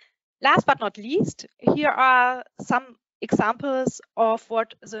 Last but not least, here are some examples of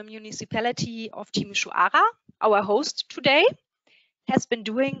what the municipality of Timișoara, our host today, has been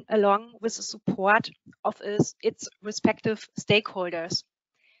doing along with the support of its respective stakeholders.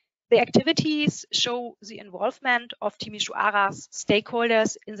 The activities show the involvement of Timișoara's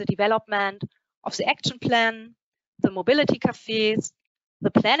stakeholders in the development of the action plan, the mobility cafes,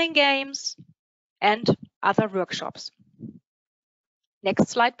 the planning games, and other workshops. Next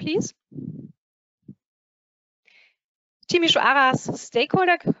slide, please. Timișoara's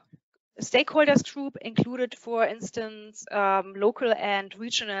stakeholders group included, for instance, local and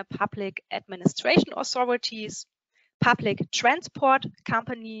regional public administration authorities, public transport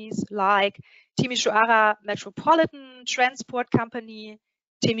companies like Timișoara Metropolitan Transport Company,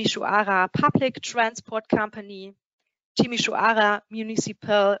 Timișoara Public Transport Company, Timișoara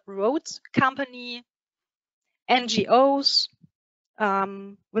Municipal Roads Company, NGOs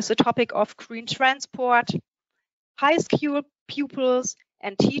with the topic of green transport, high school pupils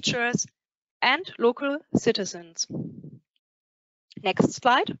and teachers, and local citizens. Next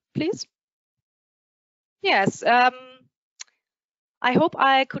slide, please. Yes, I hope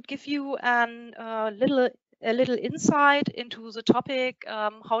I could give you a little insight into the topic,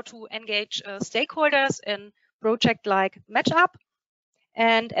 how to engage stakeholders in project like MatchUp.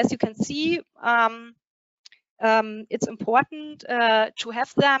 And as you can see, it's important to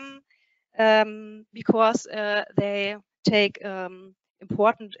have them because they take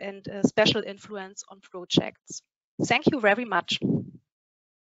important and special influence on projects. Thank you very much.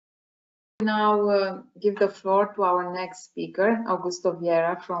 Now give the floor to our next speaker, Augusto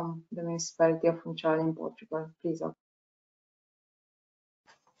Vieira from the municipality of Funchal in Portugal. Please.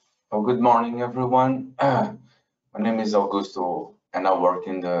 Oh, good morning, everyone. My name is Augusto, and I work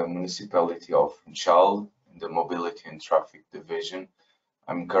in the municipality of Funchal in the Mobility and Traffic Division.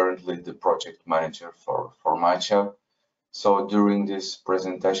 I'm currently the project manager for MatchUp. So during this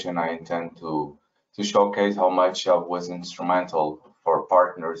presentation, I intend to showcase how MatchUp was instrumental for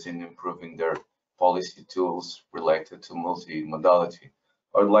partners in improving their policy tools related to multimodality.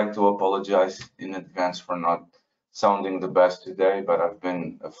 I would like to apologize in advance for not sounding the best today, but I've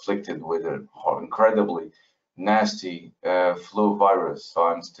been afflicted with an incredibly nasty flu virus, so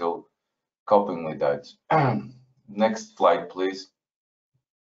I'm still coping with that. Next slide, please.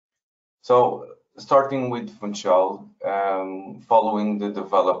 So starting with Funchal, following the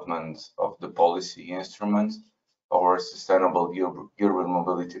development of the policy instrument, our Sustainable Urban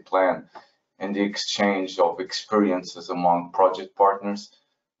Mobility Plan, and the exchange of experiences among project partners,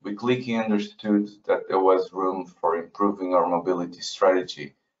 we quickly understood that there was room for improving our mobility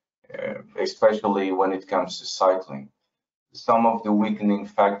strategy, especially when it comes to cycling. some of the weakening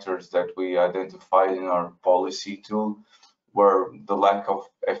factors that we identified in our policy tool were the lack of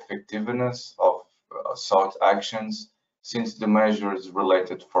effectiveness of sought actions, since the measures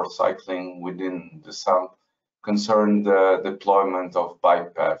related for cycling within the SAMP concern the deployment of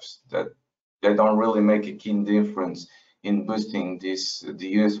bike paths that they don't really make a keen difference in boosting the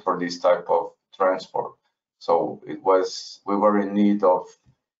use for this type of transport. So we were in need of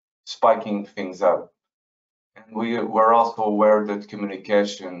spiking things up. And we were also aware that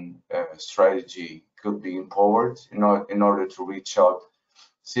communication strategy could be empowered in order to reach out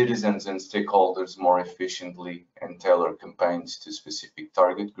citizens and stakeholders more efficiently and tailor campaigns to specific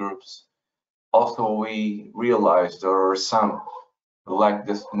target groups. Also, we realized there are some lack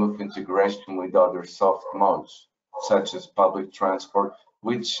the smooth integration with other soft modes, such as public transport,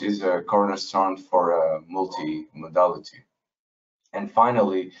 which is a cornerstone for multimodality. And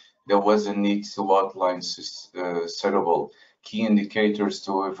finally, there was a need to outline suitable key indicators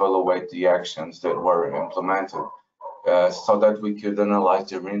to evaluate the actions that were implemented, so that we could analyze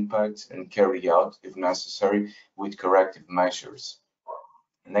their impact and carry out, if necessary, with corrective measures.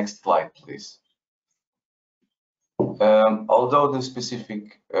 Next slide, please. Although the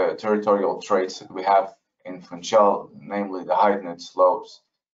specific territorial traits that we have in Funchal, namely the high-net slopes,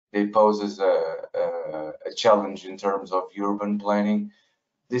 they pose a challenge in terms of urban planning,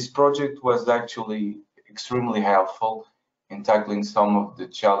 this project was actually extremely helpful in tackling some of the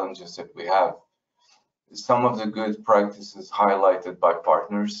challenges that we have. Some of the good practices highlighted by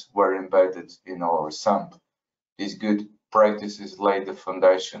partners were embedded in our SAMP. These good practices lay the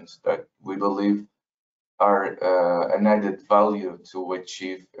foundations that we believe are an added value to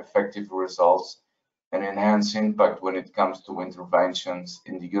achieve effective results and enhance impact when it comes to interventions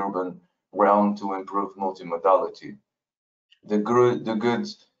in the urban realm to improve multimodality.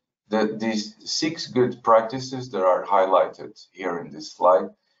 These 6 good practices that are highlighted here in this slide,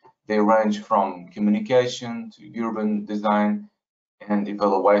 they range from communication to urban design and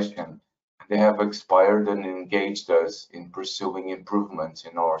evaluation. They have expired and engaged us in pursuing improvements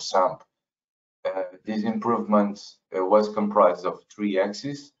in our SAMP. These improvements was comprised of 3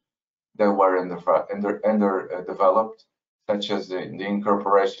 axes that were underdeveloped, such as the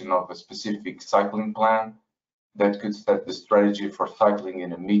incorporation of a specific cycling plan that could set the strategy for cycling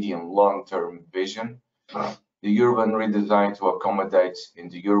in a medium long-term vision, the urban redesign to accommodate in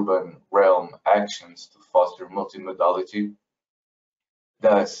the urban realm actions to foster multimodality,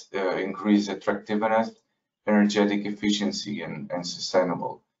 thus increase attractiveness, energetic efficiency, and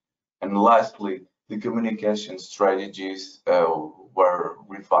sustainable. And lastly, the communication strategies were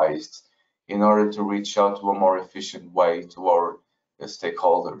revised in order to reach out to a more efficient way to our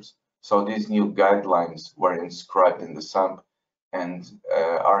stakeholders. So these new guidelines were inscribed in the SAMP and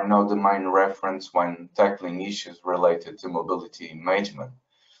are now the main reference when tackling issues related to mobility management.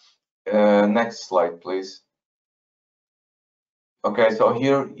 Next slide, please. Okay, so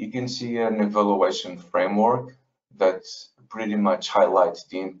here you can see an evaluation framework that pretty much highlights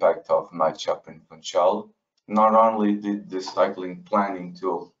the impact of Matchup in Funchal. Not only did the cycling planning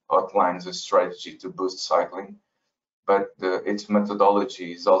tool outlines a strategy to boost cycling, but its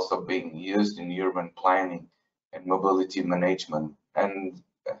methodology is also being used in urban planning and mobility management, and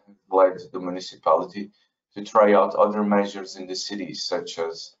led the municipality to try out other measures in the city, such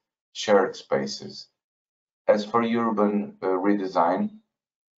as shared spaces. As for urban redesign,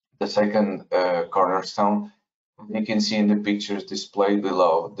 the second cornerstone, you can see in the pictures displayed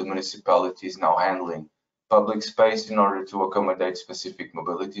below, the municipality is now handling public space in order to accommodate specific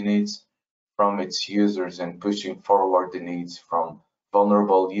mobility needs from its users and pushing forward the needs from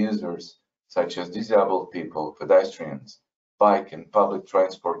vulnerable users such as disabled people, pedestrians, bike and public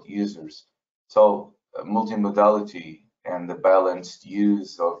transport users. So multimodality and the balanced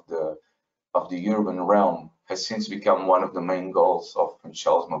use of the urban realm has since become one of the main goals of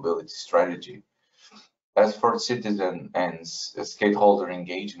Funchal's mobility strategy. As for citizen and stakeholder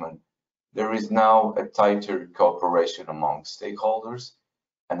engagement, there is now a tighter cooperation among stakeholders,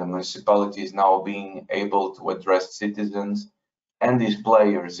 and the municipality is now being able to address citizens and these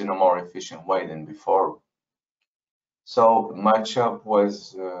players in a more efficient way than before. So Matchup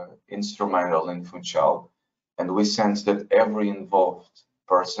was instrumental in Funchal, and we sense that every involved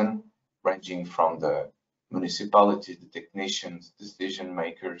person, ranging from the municipality, the technicians, decision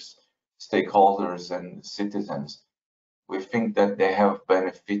makers, stakeholders, and citizens, we think that they have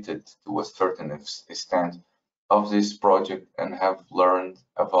benefited to a certain extent of this project and have learned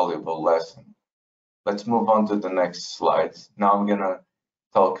a valuable lesson. Let's move on to the next slide. Now I'm gonna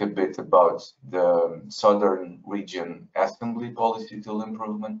talk a bit about the Southern Region Assembly Policy Tool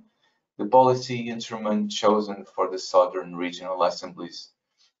Improvement. The policy instrument chosen for the Southern Regional Assemblies.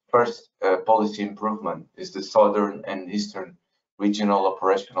 First policy improvement is the Southern and Eastern Regional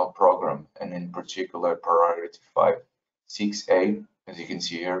Operational Program, and in particular Priority 5, 6A, as you can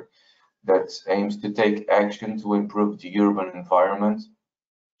see here, that aims to take action to improve the urban environment,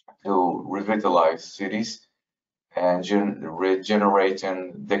 to revitalize cities, and regenerate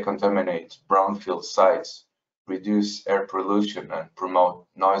and decontaminate brownfield sites, reduce air pollution, and promote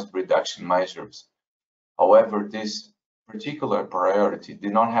noise reduction measures. However, this particular priority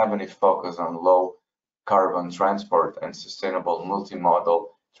did not have any focus on low carbon transport and sustainable multimodal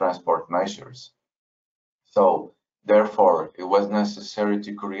transport measures. So, therefore, it was necessary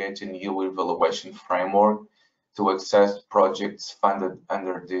to create a new evaluation framework to assess projects funded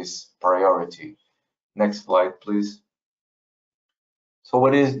under this priority. Next slide, please. So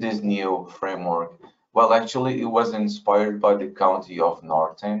what is this new framework? Well, actually, it was inspired by the County of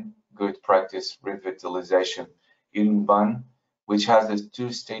Norton Good Practice Revitalization in Ban, which has a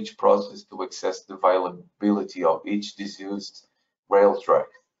two-stage process to assess the viability of each disused rail track.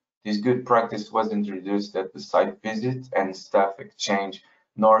 This good practice was introduced at the site visit and staff exchange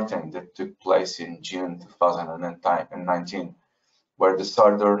Norton that took place in June 2019, where the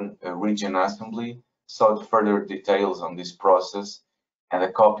Southern Region Assembly sought further details on this process and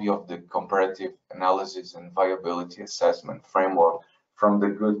a copy of the comparative analysis and viability assessment framework from the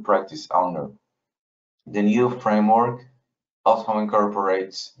good practice owner. The new framework also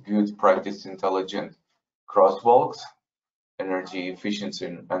incorporates good practice intelligent crosswalks, energy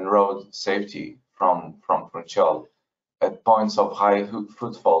efficiency, and road safety from Funchal at points of high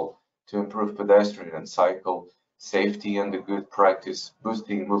footfall to improve pedestrian and cycle safety and the good practice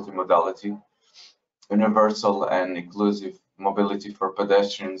boosting multimodality, universal and inclusive mobility for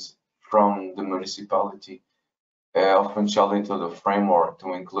pedestrians from the municipality of Funchal into the framework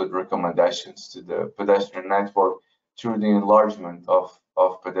to include recommendations to the pedestrian network through the enlargement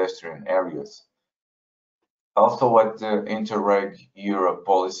of pedestrian areas. Also at the Interreg Europe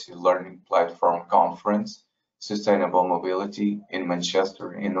Policy Learning Platform Conference, Sustainable Mobility in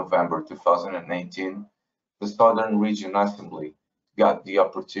Manchester in November 2018, the Southern Region Assembly got the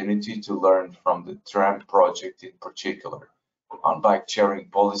opportunity to learn from the tram project in particular on bike sharing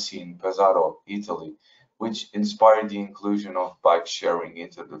policy in Pesaro, Italy, which inspired the inclusion of bike sharing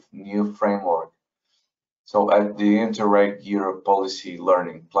into the new framework. So at the Interreg Europe Policy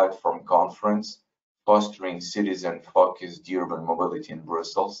Learning Platform Conference, Fostering Citizen-Focused Urban Mobility in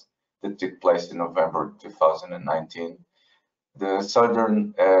Brussels, that took place in November 2019, the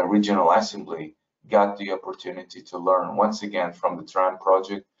Southern Regional Assembly got the opportunity to learn once again from the tram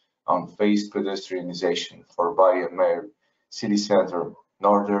project on phased pedestrianization for Baia Mare city center,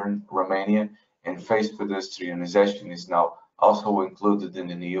 northern Romania, and phased pedestrianization is now also included in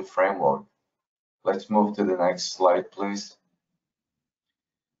the new framework. Let's move to the next slide, please.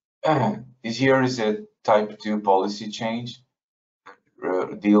 This here is a type 2 policy change,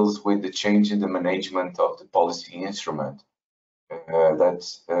 deals with the change in the management of the policy instrument that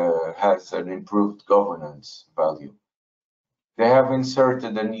has an improved governance value. They have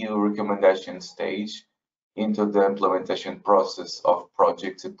inserted a new recommendation stage into the implementation process of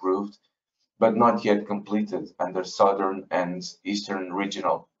projects approved but not yet completed under Southern and Eastern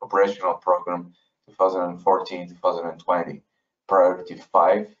Regional Operational Program 2014-2020, Priority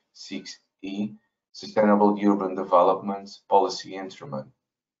 5, 6E, Sustainable Urban Development Policy Instrument.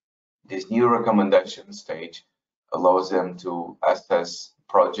 This new recommendation stage allows them to assess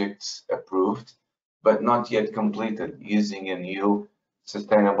projects approved but not yet completed using a new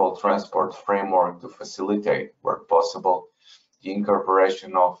sustainable transport framework to facilitate, where possible, the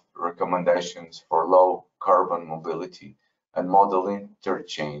incorporation of recommendations for low carbon mobility and model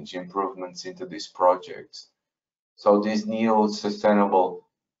interchange improvements into these projects. So this new sustainable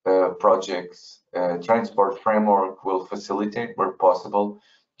transport framework will facilitate, where possible,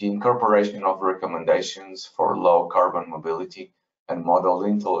 the incorporation of recommendations for low carbon mobility and model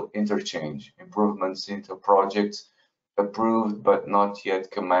interchange improvements into projects approved but not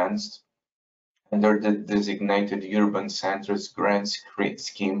yet commenced under the designated urban centers grant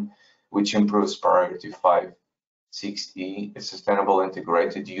scheme, which improves Priority 5, 6E, a sustainable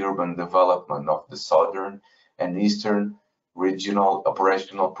integrated urban development of the Southern and Eastern Regional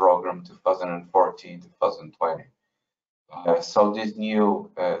Operational Program 2014-2020. So this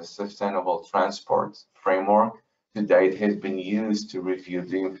new sustainable transport framework to date has been used to review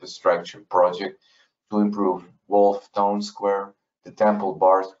the infrastructure project to improve Wolf Town Square, the Temple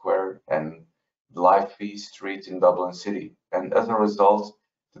Bar Square, and Liffey Street in Dublin City. And as a result,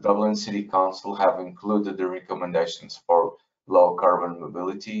 the Dublin City Council have included the recommendations for low carbon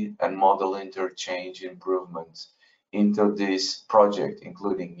mobility and model interchange improvements into this project,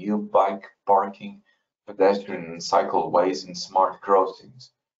 including new bike parking, pedestrian and cycleways, and smart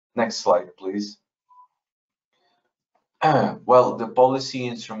crossings. Next slide, please. Well, the policy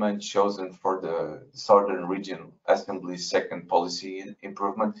instrument chosen for the Southern Region Assembly's second policy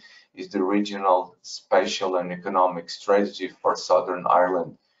improvement is the Regional Spatial and Economic Strategy for Southern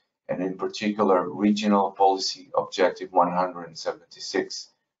Ireland, and in particular, Regional Policy Objective 176,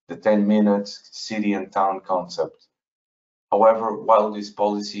 the 10-minute city and town concept. However, while this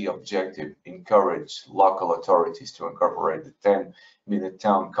policy objective encouraged local authorities to incorporate the 10-minute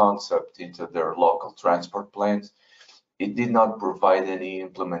town concept into their local transport plans, it did not provide any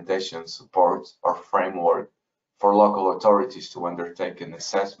implementation support or framework for local authorities to undertake an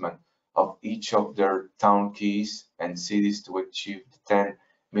assessment of each of their town keys and cities to achieve the 10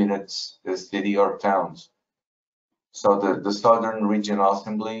 minutes city or towns. So the Southern Regional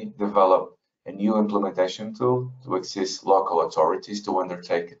Assembly developed a new implementation tool to assist local authorities to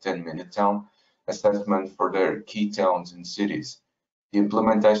undertake a 10-minute town assessment for their key towns and cities. The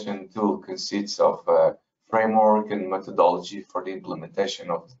implementation tool consists of a framework and methodology for the implementation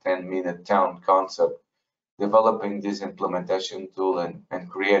of the 10-minute town concept. Developing this implementation tool and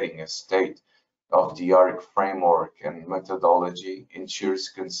creating a state-of-the-art framework and methodology ensures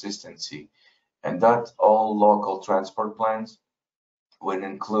consistency, and that all local transport plans will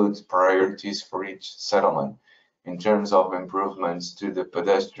include priorities for each settlement in terms of improvements to the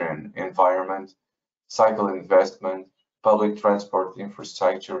pedestrian environment, cycle investment, public transport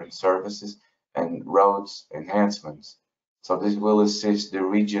infrastructure and services, and roads enhancements. So this will assist the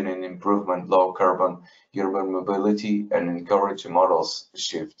region in improvement low carbon urban mobility and encourage models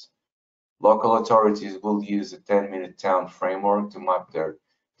shift. Local authorities will use a 10-minute town framework to map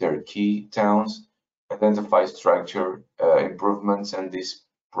their key towns, identify structure improvements, and this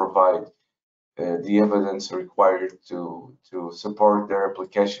provide the evidence required to support their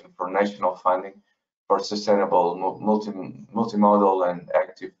application for national funding for sustainable multimodal and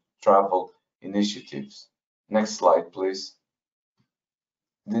active travel initiatives. Next slide, please.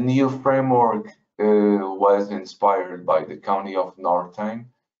 The new framework was inspired by the County of Northeim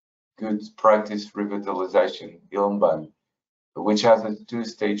Good Practice Revitalization Ilmban, which has a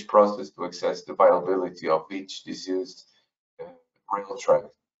two-stage process to assess the viability of each disused rail track.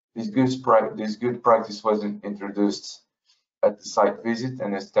 This good practice was introduced at the site visit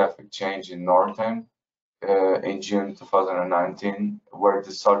and a staff exchange in Northeim in June 2019, where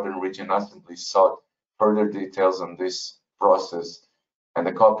the Southern Region Assembly sought further details on this process and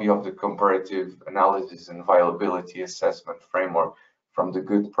a copy of the comparative analysis and viability assessment framework from the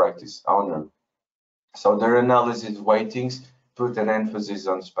good practice owner. So their analysis weightings put an emphasis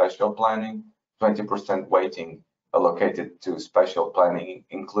on spatial planning, 20% weighting allocated to spatial planning,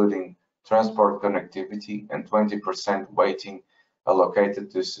 including transport connectivity, and 20% weighting allocated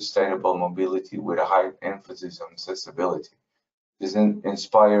to sustainable mobility with a high emphasis on accessibility. This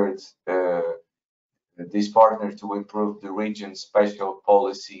inspired this partner to improve the region's spatial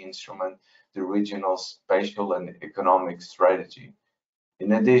policy instrument, the Regional Spatial and Economic Strategy.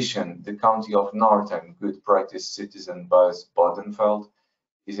 In addition, the County of Northeim Good Practice Citizen Bus Bodenfeld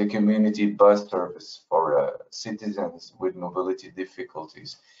is a community bus service for citizens with mobility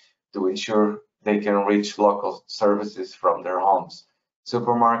difficulties to ensure they can reach local services from their homes,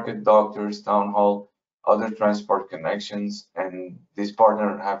 supermarket, doctors, town hall, other transport connections, and this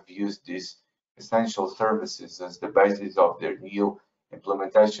partner have used these essential services as the basis of their new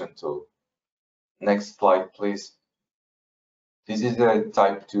implementation tool. Next slide, please. This is a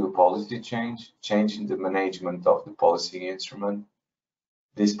type 2 policy change, changing the management of the policy instrument.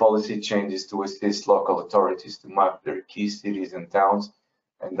 This policy change is to assist local authorities to map their key cities and towns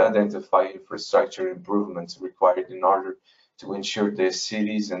and identify infrastructure improvements required in order to ensure their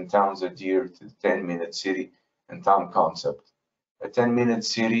cities and towns adhere to the 10-minute city and town concept. A 10-minute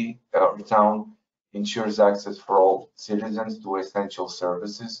city or town ensures access for all citizens to essential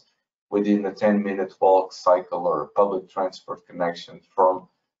services within a 10-minute walk, cycle, or public transport connection from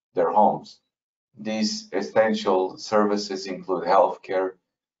their homes. These essential services include healthcare,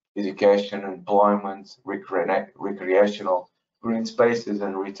 education, employment, recreational, green spaces,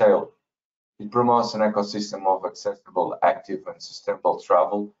 and retail. It promotes an ecosystem of accessible, active, and sustainable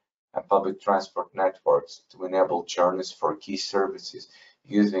travel and public transport networks to enable journeys for key services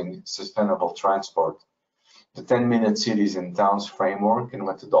using sustainable transport. The 10-minute cities and towns framework and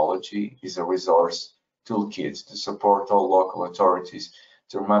methodology is a resource toolkit to support all local authorities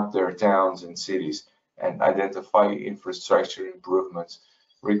to map their towns and cities and identify infrastructure improvements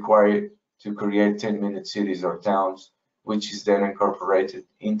required to create 10-minute cities or towns which is then incorporated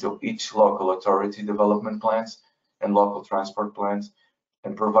into each local authority development plans and local transport plans,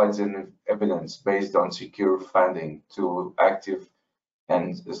 and provides an evidence based on secure funding to active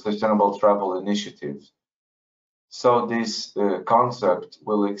and sustainable travel initiatives. So this concept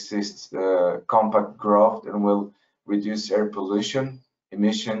will assist compact growth and will reduce air pollution,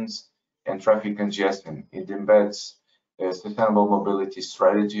 emissions, and traffic congestion. It embeds sustainable mobility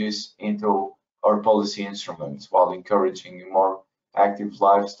strategies into our policy instruments while encouraging a more active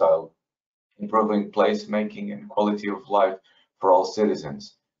lifestyle, improving placemaking and quality of life for all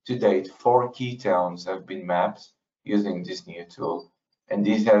citizens. To date, 4 key towns have been mapped using this new tool, and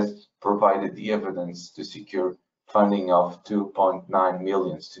this has provided the evidence to secure funding of 2.9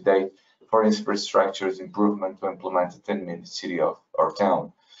 million to date for infrastructure's improvement to implement a 10-minute city of our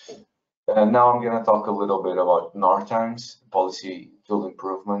town. Now I'm going to talk a little bit about Northam's policy tool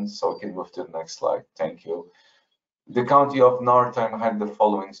improvements, so we can move to the next slide. Thank you. The County of Northam had the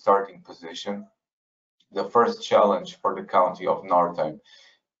following starting position. The first challenge for the County of Northam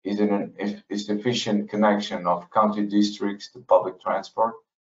is efficient connection of county districts to public transport.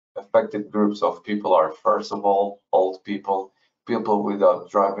 Affected groups of people are, first of all, old people, people without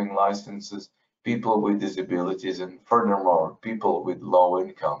driving licenses, people with disabilities, and furthermore, people with low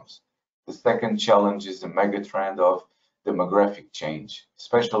incomes. The second challenge is the megatrend of demographic change,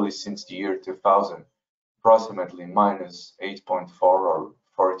 especially since the year 2000. Approximately minus 8.4 or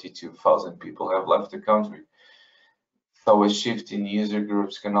 42,000 people have left the country. So a shift in user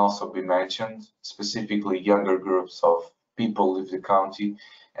groups can also be mentioned, specifically younger groups of people leave the county,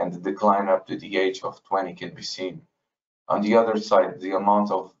 and the decline up to the age of 20 can be seen. On the other side, the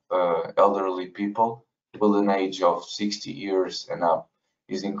amount of elderly people with an age of 60 years and up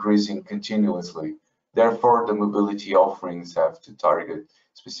is increasing continuously. Therefore, the mobility offerings have to target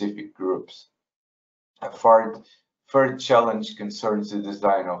specific groups. A third challenge concerns the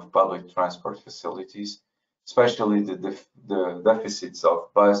design of public transport facilities, especially the deficits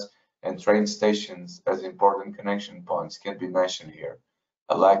of bus and train stations as important connection points can be mentioned here.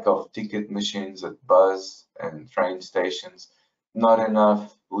 A lack of ticket machines at bus and train stations, not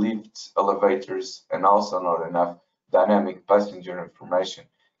enough lifts, elevators, and also not enough dynamic passenger information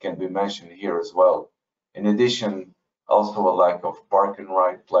can be mentioned here as well. In addition, also a lack of park and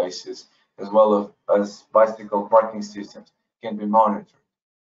ride places, as well as bicycle parking systems can be monitored.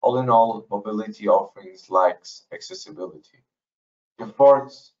 All in all, mobility offerings lacks accessibility. The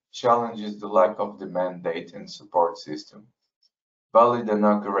fourth challenge is the lack of demand data and support system. Valid and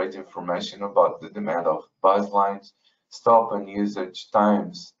accurate information about the demand of bus lines, stop and usage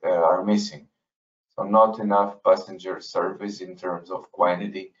times are missing. So not enough passenger service in terms of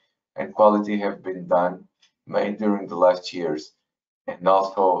quantity and quality have been made during the last years, and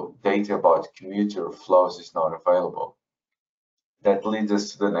also data about commuter flows is not available. That leads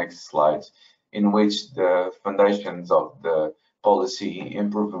us to the next slide, in which the foundations of the policy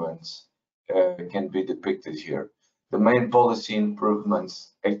improvements can be depicted here. The main policy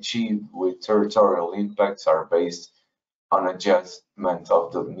improvements achieved with territorial impacts are based on adjustment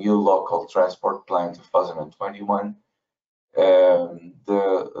of the new local transport plan 2021.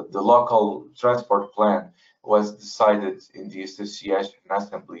 The local transport plan was decided in the Association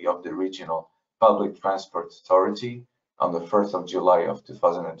Assembly of the Regional Public Transport Authority on the 1st of July of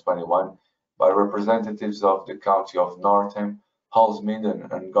 2021 by representatives of the County of Northam,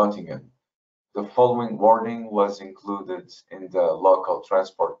 Holzminden, and Göttingen. The following wording was included in the local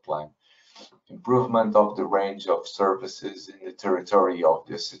transport plan. Improvement of the range of services in the territory of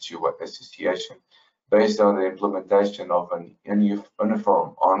the association based on the implementation of an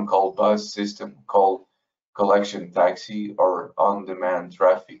uniform on-call bus system called collection taxi or on-demand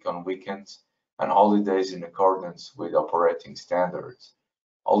traffic on weekends and holidays in accordance with operating standards.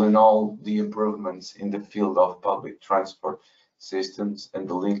 All in all, the improvements in the field of public transport systems and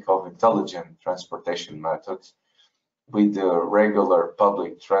the link of intelligent transportation methods with the regular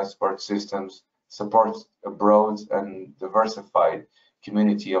public transport systems supports a broad and diversified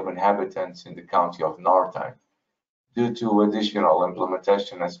community of inhabitants in the County of Northam. Due to additional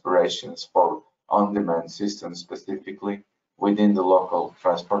implementation aspirations for on-demand systems specifically within the local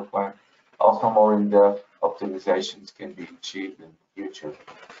transport plan, also more in-depth optimizations can be achieved in the future.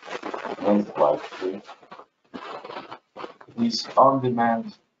 Next slide, please. These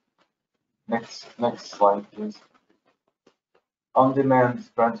on-demand, next slide, please. On-demand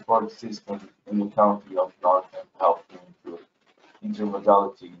transport system in the County of Northam help to improve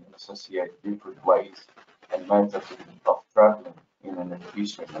intermodality and associate different ways and methods of traveling in an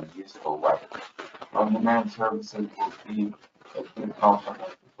efficient and useful way. On-demand services will be a good complement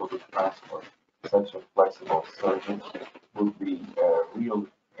to public transport such a flexible service would be a real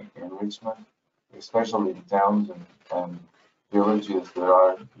enrichment, especially in towns and villages that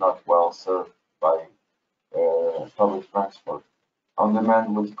are not well served by public transport.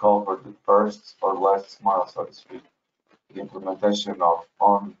 On-demand would call for the first or last mile, so to speak. The implementation of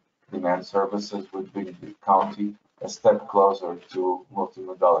on-demand services would bring the county a step closer to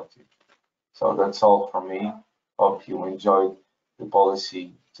multimodality. So that's all from me. Hope you enjoyed the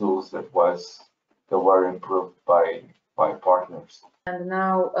policy tools that were improved by partners. And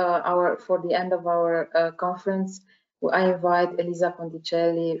now, for the end of our conference, I invite Elisa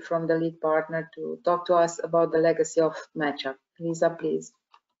Ponticelli from the lead partner to talk to us about the legacy of Matchup. Elisa, please.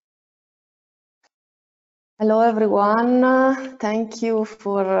 Hello, everyone. Thank you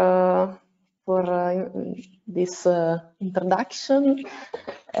for this introduction.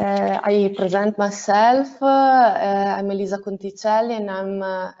 I present myself. I'm Elisa Conticelli, and I'm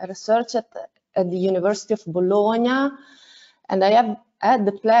a researcher at the University of Bologna. And I have had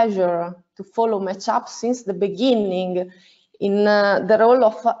the pleasure to follow Matchup since the beginning in the role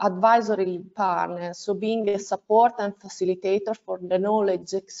of advisory partner, so being a support and facilitator for the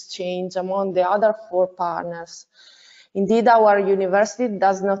knowledge exchange among the other 4 partners. Indeed, our university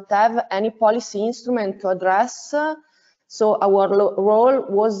does not have any policy instrument to address, so our role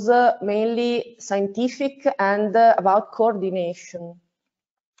was mainly scientific and about coordination.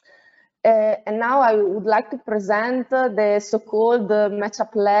 And now I would like to present the so-called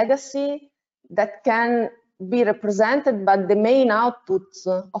Matchup legacy that can be represented by the main outputs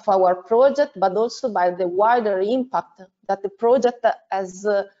of our project, but also by the wider impact that the project has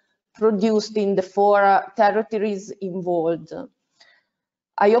produced in the 4 territories involved.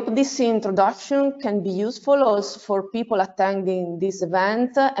 I hope this introduction can be useful also for people attending this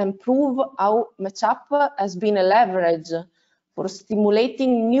event and prove how Matchup has been a leverage for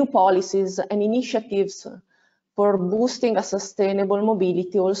stimulating new policies and initiatives for boosting a sustainable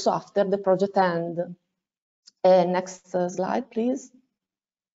mobility also after the project end. Next slide, please.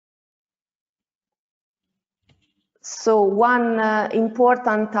 So one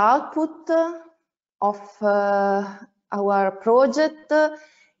important output of our project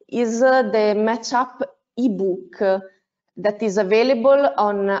is the Matchup ebook that is available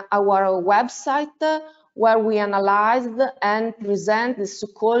on our website, where we analyzed and present the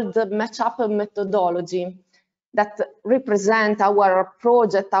so-called Matchup methodology that represent our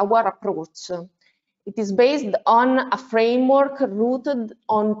project, our approach. It is based on a framework rooted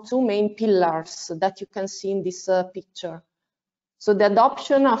on 2 main pillars that you can see in this picture. So the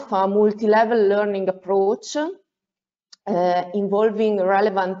adoption of a multi-level learning approach involving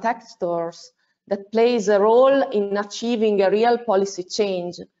relevant actors that plays a role in achieving a real policy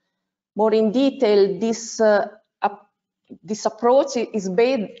change. More in detail, this approach is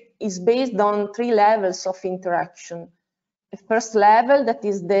based on 3 levels of interaction. The first level, that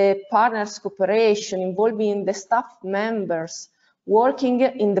is the partners' cooperation involving the staff members working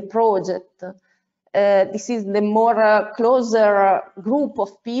in the project. This is the more closer group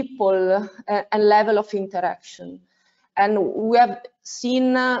of people and level of interaction. And we have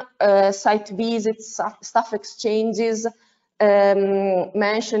seen site visits, staff exchanges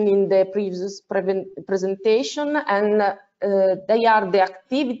mentioned in the previous presentation, and they are the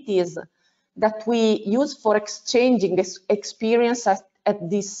activities that we use for exchanging experience at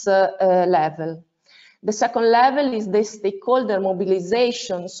this level. The second level is the stakeholder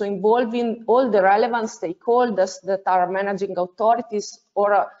mobilization, so involving all the relevant stakeholders that are managing authorities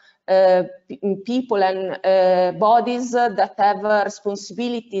or people and bodies that have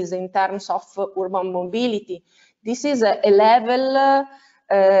responsibilities in terms of urban mobility. This is a level,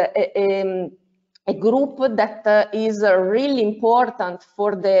 a group that is really important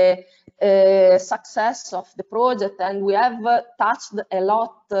for the success of the project, and we have touched a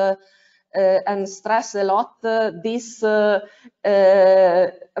lot and stressed a lot this role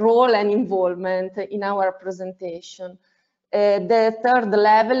and involvement in our presentation. The third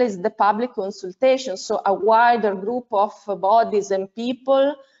level is the public consultation, so a wider group of bodies and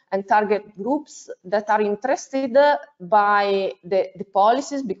people and target groups that are interested by the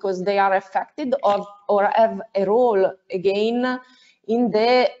policies because they are affected or have a role again in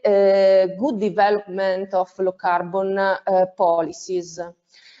the good development of low carbon policies.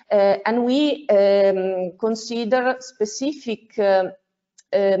 And we consider specific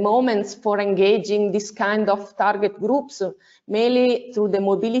moments for engaging this kind of target groups, mainly through the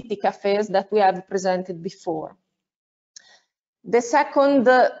mobility cafes that we have presented before. The second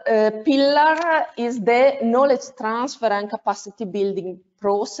pillar is the knowledge transfer and capacity building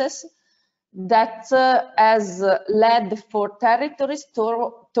process. that has led for territories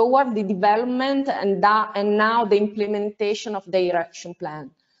toward the development and now the implementation of their action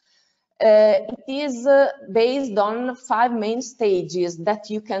plan. It is based on 5 main stages that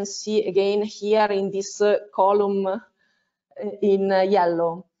you can see again here in this column in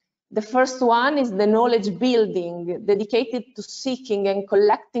yellow. The first one is the knowledge building, dedicated to seeking and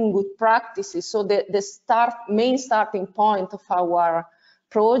collecting good practices. So the main starting point of our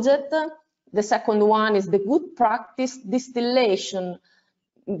project. The second one is the good practice distillation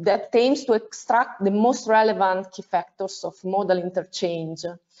that aims to extract the most relevant key factors of modal interchange.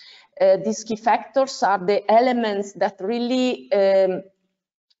 These key factors are the elements that really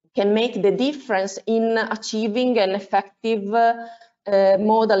can make the difference in achieving an effective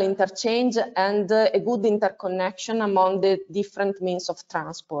modal interchange and a good interconnection among the different means of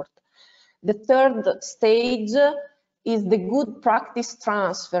transport. The third stage is the good practice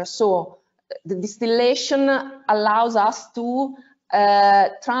transfer. So the distillation allows us to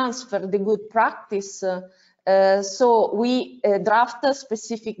transfer the good practice. So we draft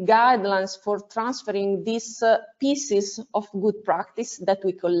specific guidelines for transferring these pieces of good practice that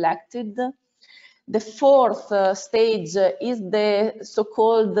we collected. The fourth stage is the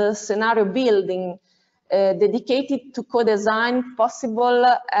so-called scenario building, dedicated to co-design possible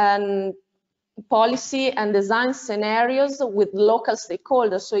and policy and design scenarios with local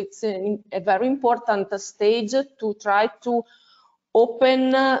stakeholders. So it's a very important stage to try to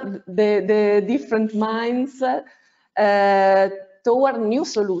open the different minds toward new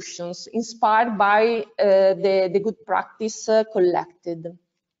solutions inspired by the good practice collected.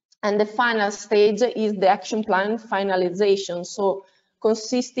 And the final stage is the action plan finalization, so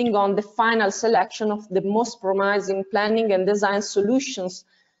consisting on the final selection of the most promising planning and design solutions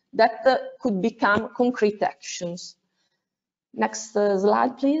that could become concrete actions. Next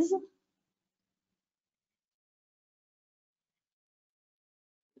slide, please.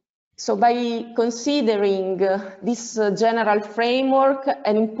 So by considering this general framework,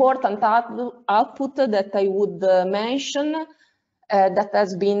 an important output that I would mention that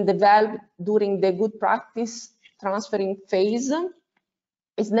has been developed during the good practice transferring phase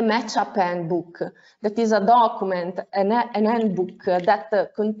is the match-up handbook. That is a document, an handbook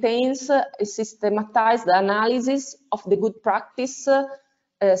that contains a systematized analysis of the good practice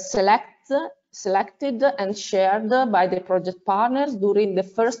selected and shared by the project partners during the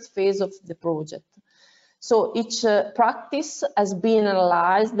first phase of the project. So each practice has been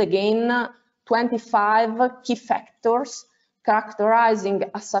analyzed again 25 key factors characterizing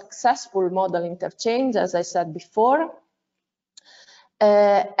a successful modal interchange, as I said before.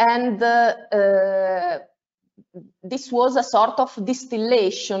 This was a sort of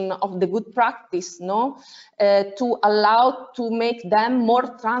distillation of the good practice, no, to allow to make them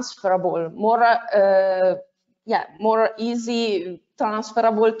more transferable, more easy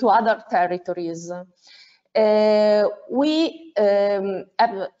transferable to other territories. We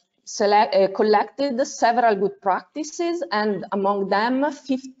have collected several good practices, and among them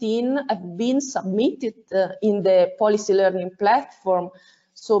 15 have been submitted in the policy learning platform,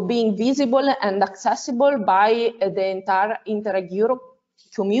 so being visible and accessible by the entire Interreg Europe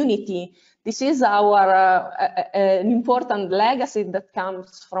community. This is our an important legacy that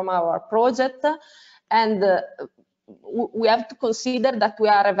comes from our project, and we have to consider that we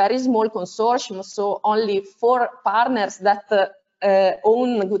are a very small consortium, so only 4 partners that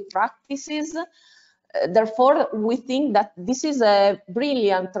own good practices. Therefore, we think that this is a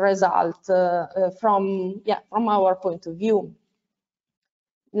brilliant result from our point of view.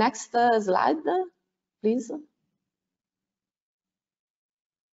 Next slide, please.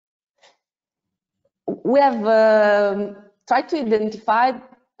 We have tried to identify.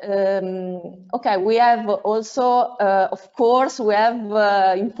 Okay, we have also, of course, we have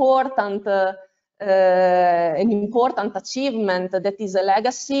an important achievement that is a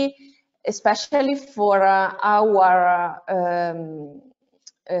legacy, especially for our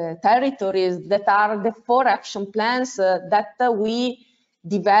territories, that are the 4 action plans that we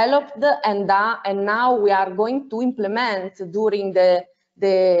developed and now we are going to implement during till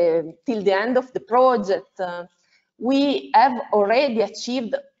the end of the project. We have already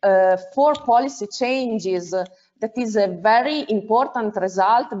achieved 4 policy changes. That is a very important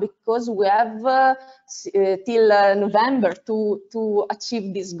result because we have till November to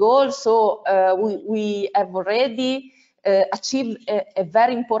achieve this goal. So we have already achieved a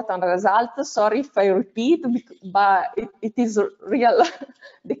very important result. Sorry if I repeat, but it is real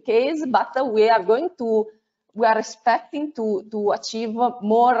the case. But we are expecting to achieve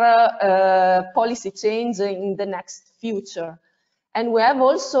more policy change in the next future. And we have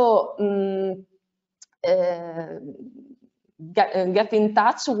also get in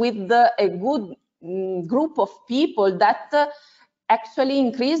touch with a good group of people that actually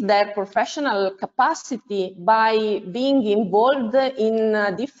increase their professional capacity by being involved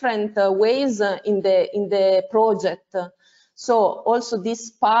in different ways in the project. So also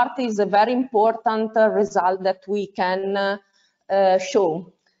this part is a very important result that we can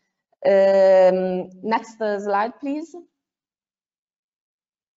show. Next slide, please.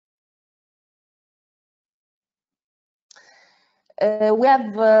 We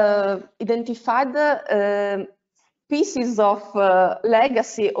have identified pieces of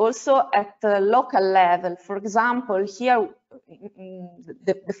legacy also at local level. For example, here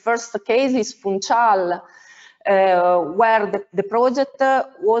the first case is Funchal, where the project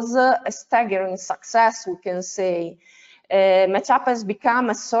was a staggering success, we can say. Matchup has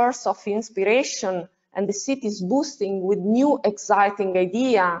become a source of inspiration, and the city is boosting with new exciting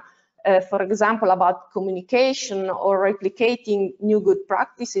ideas, for example, about communication or replicating new good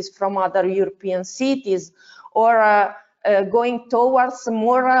practices from other European cities, or going towards a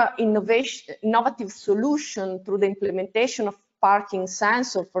more innovative solution through the implementation of parking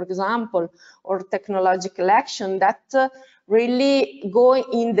sensor, for example, or technological action that really go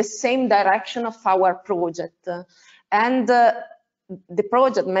in the same direction of our project. And the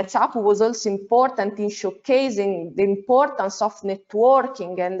project Matchup was also important in showcasing the importance of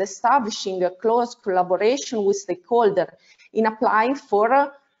networking and establishing a close collaboration with stakeholders in applying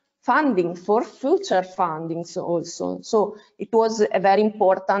for funding, for future fundings also. So it was a very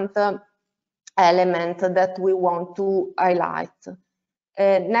important element that we want to highlight.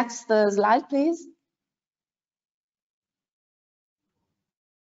 Next slide, please.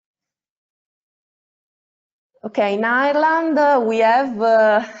 Okay, in Ireland, we have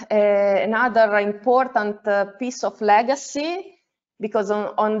another important piece of legacy, because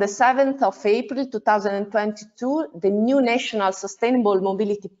on the 7th of April 2022, the new National Sustainable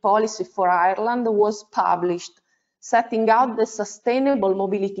Mobility Policy for Ireland was published, setting out the sustainable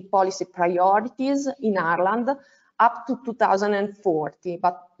mobility policy priorities in Ireland up to 2040.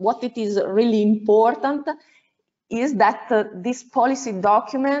 But what it is really important is that this policy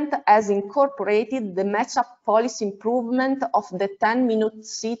document has incorporated the matchup policy improvement of the 10-minute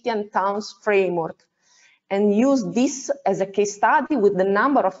city and towns framework, and used this as a case study with the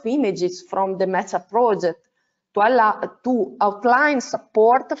number of images from the matchup project to outline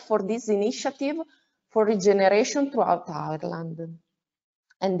support for this initiative for regeneration throughout Ireland.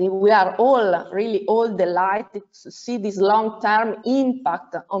 And we are really all delighted to see this long-term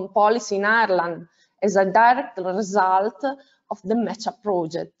impact on policy in Ireland as a direct result of the matchup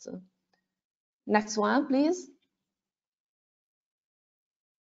project. Next one, please.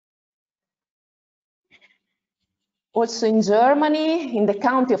 Also in Germany, in the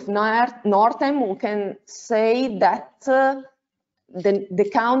county of Northeim, we can say that the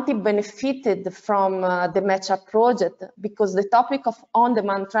county benefited from the matchup project, because the topic of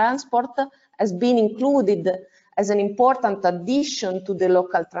on-demand transport has been included as an important addition to the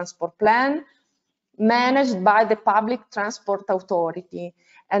local transport plan managed by the Public Transport Authority.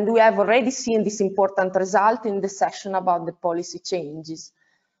 And we have already seen this important result in the section about the policy changes.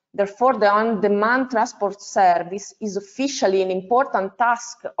 Therefore, the on-demand transport service is officially an important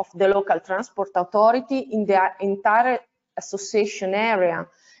task of the local transport authority in the entire association area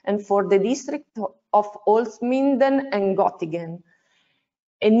and for the district of Holzminden and Göttingen.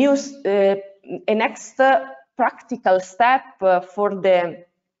 A next practical step for the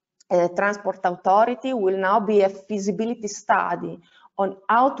Transport Authority will now be a feasibility study on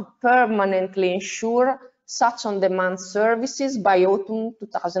how to permanently ensure such on-demand services by autumn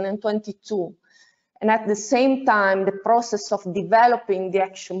 2022. And at the same time, the process of developing the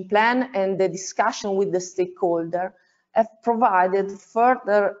action plan and the discussion with the stakeholder have provided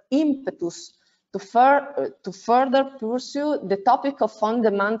further impetus to further pursue the topic of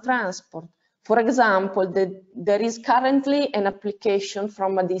on-demand transport. For example, there is currently an application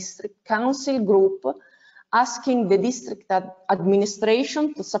from a district council group asking the district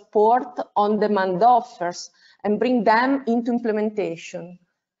administration to support on-demand offers and bring them into implementation.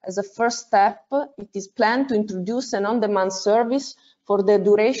 As a first step, it is planned to introduce an on-demand service for the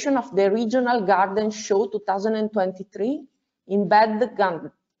duration of the Regional Garden Show 2023 in Bad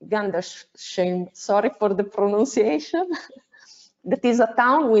Gandersheim, sorry for the pronunciation. That is a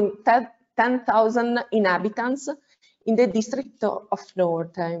town with 10,000 inhabitants in the district of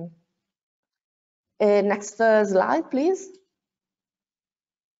Northeim. Next slide, please.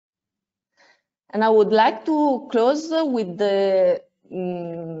 And I would like to close with the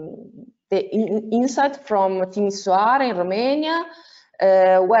the insight from Timisoara in Romania,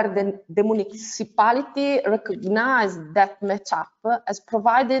 where the municipality recognized that matchup as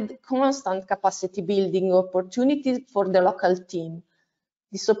provided constant capacity building opportunities for the local team.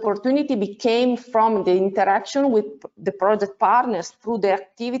 This opportunity became from the interaction with the project partners through the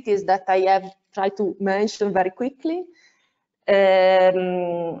activities that I have tried to mention very quickly,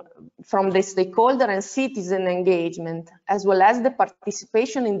 from the stakeholder and citizen engagement, as well as the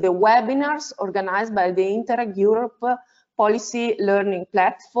participation in the webinars organized by the Interreg Europe Policy Learning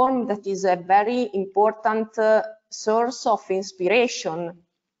Platform, that is a very important source of inspiration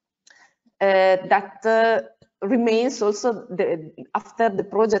that remains also after the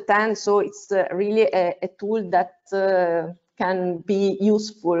project ends. So it's really a tool that can be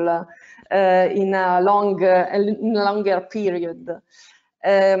useful in a longer period.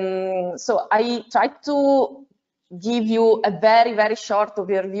 So I tried to give you a very short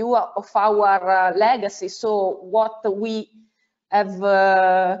overview of our legacy. So what we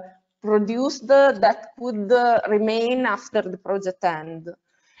have produced that could remain after the project end.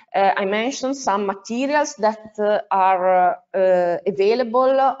 I mentioned some materials that are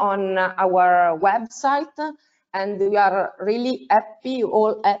available on our website, and we are really happy,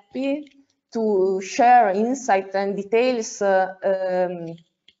 all happy, to share insight and details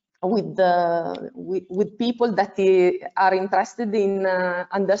with people that are interested in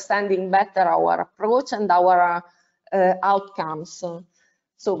understanding better our approach and our outcomes.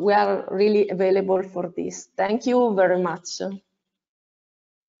 So we are really available for this. Thank you very much.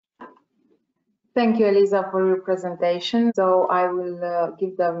 Thank you, Elisa, for your presentation. So I will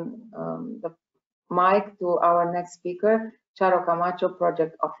give the mic to our next speaker, Charo Camacho,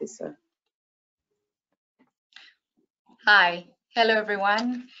 Project Officer. Hi, hello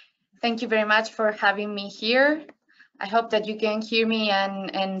everyone. Thank you very much for having me here. I hope that you can hear me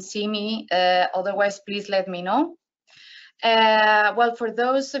and see me. Otherwise, please let me know. Well, for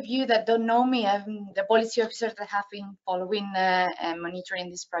those of you that don't know me, I'm the policy officer that have been following and monitoring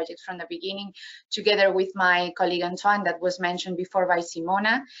this project from the beginning, together with my colleague Antoine, that was mentioned before by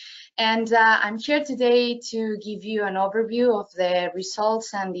Simona. And I'm here today to give you an overview of the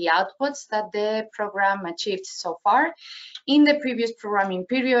results and the outputs that the program achieved so far in the previous programming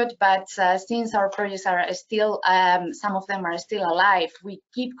period. But since our projects are still, some of them are still alive, we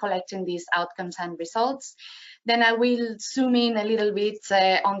keep collecting these outcomes and results. Then I will zoom in a little bit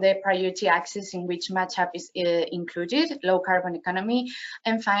on the priority axis in which matchup is included, low carbon economy.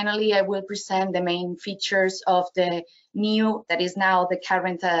 And finally, I will present the main features of the new, that is now the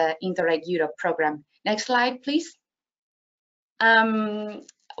current Interreg Europe program. Next slide, please.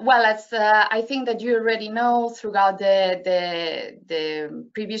 Well, as I think that you already know, throughout the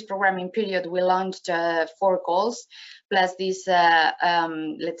previous programming period, we launched 4 goals, plus this,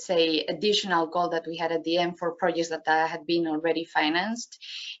 let's say, additional goal that we had at the end for projects that had been already financed.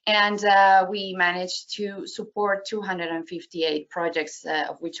 And we managed to support 258 projects,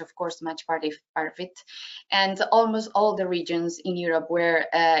 of which, of course, much part of it. And almost all the regions in Europe were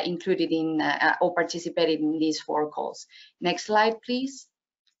included in or participated in these 4 goals. Next slide, please.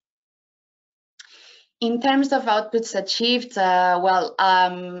 In terms of outputs achieved, well,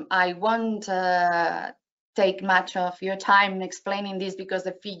 I won't take much of your time explaining this because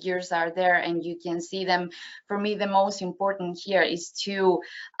the figures are there and you can see them. For me, the most important here is to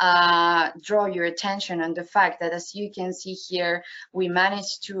draw your attention on the fact that, as you can see here, we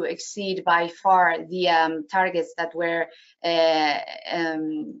managed to exceed by far the targets that were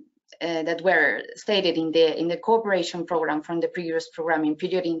stated in the cooperation program from the previous programming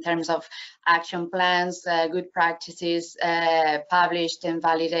period in terms of action plans, good practices published and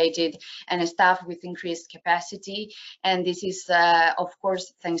validated, and staff with increased capacity. And this is, of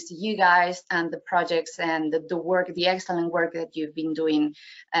course, thanks to you guys and the projects and the work, the excellent work that you've been doing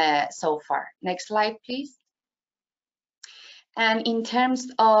so far. Next slide, please. And in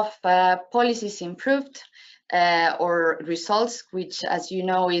terms of policies improved, or results, which, as you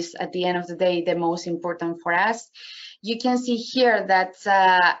know, is at the end of the day the most important for us. You can see here that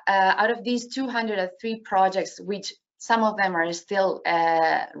out of these 203 projects, which some of them are still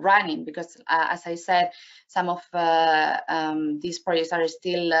running, because as I said, some of these projects are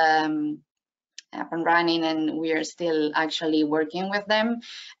still up and running and we are still actually working with them,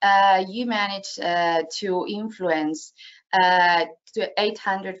 you managed to influence to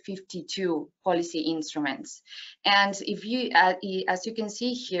 852 policy instruments. And if you, as you can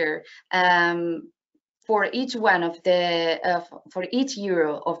see here, for each one of the, for each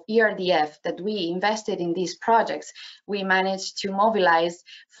euro of ERDF that we invested in these projects, we managed to mobilize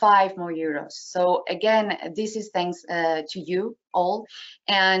 5 more euros. So again, this is thanks to you, all,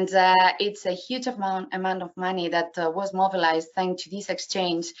 and it's a huge amount of money that was mobilized thanks to this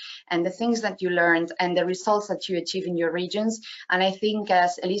exchange and the things that you learned and the results that you achieve in your regions. And I think,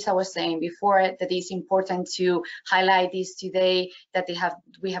 as Elisa was saying before, that it's important to highlight this today, that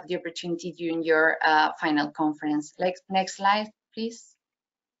we have the opportunity during your final conference. Next slide, please.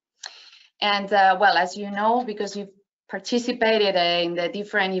 And well, as you know, because you've participated in the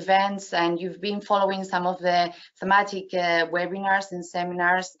different events and you've been following some of the thematic webinars and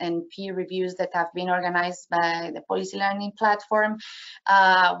seminars and peer reviews that have been organized by the Policy Learning Platform,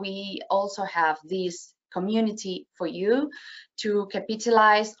 we also have this community for you to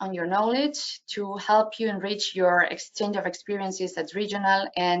capitalize on your knowledge, to help you enrich your exchange of experiences at regional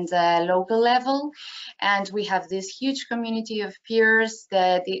and local level. And we have this huge community of peers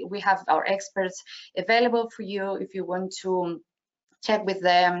that we have our experts available for you if you want to check with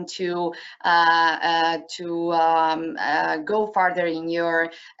them to go further in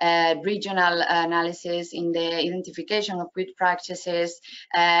your regional analysis, in the identification of good practices.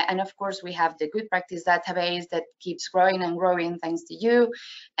 And of course, we have the good practice database that keeps growing and growing thanks to you.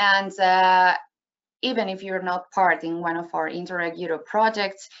 And even if you're not part in one of our Interreg Europe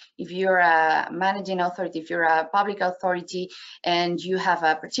projects, if you're a managing authority, if you're a public authority and you have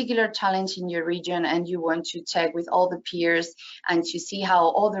a particular challenge in your region and you want to check with all the peers and to see how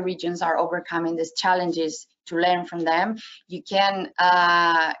all the regions are overcoming these challenges, to learn from them, you can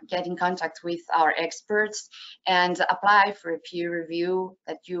get in contact with our experts and apply for a peer review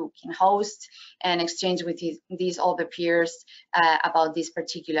that you can host and exchange with these other peers about this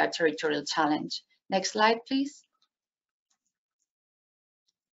particular territorial challenge. Next slide, please.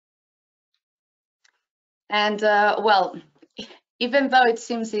 And well, even though it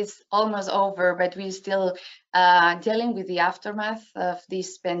seems it's almost over, but we're still dealing with the aftermath of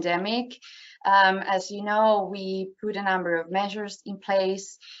this pandemic. As you know, we put a number of measures in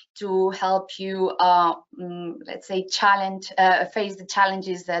place to help you, let's say, face the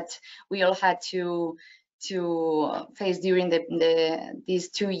challenges that we all had to face during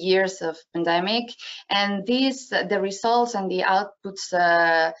these 2 years of pandemic. And the results and the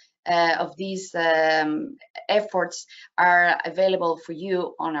outputs of these efforts are available for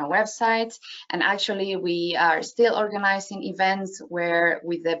you on our website. And actually, we are still organizing events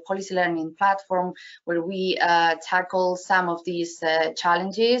with the Policy Learning Platform, where we tackle some of these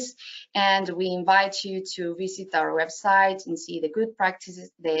challenges. And we invite you to visit our website and see the good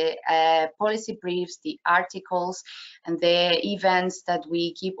practices, the policy briefs, the articles, and the events that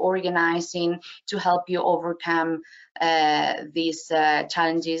we keep organizing to help you overcome these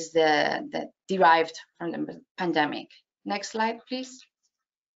challenges that derived from the pandemic. Next slide, please.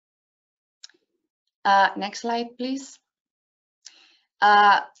 Next slide, please.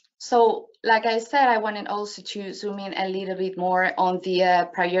 So, like I said, I wanted also to zoom in a little bit more on the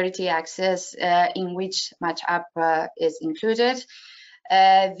priority access in which MatchUp is included.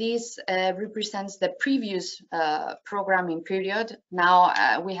 This represents the previous programming period.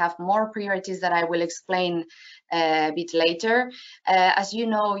 Now we have more priorities that I will explain a bit later. As you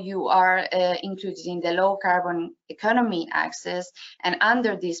know, you are included in the low carbon economy axis, and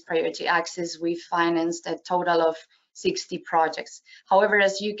under this priority axis, we financed a total of 60 projects. However,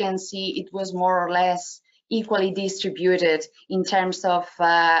 as you can see, it was more or less equally distributed in terms of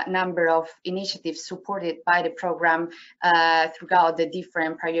number of initiatives supported by the program throughout the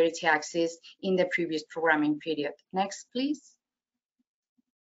different priority axes in the previous programming period. Next, please.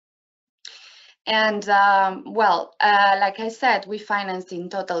 And well, like I said, we financed in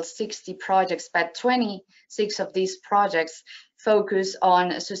total 60 projects, but 26 of these projects focus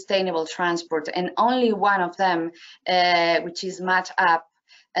on sustainable transport, and only one of them, which is MatchUp,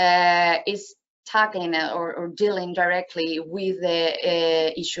 is tackling or dealing directly with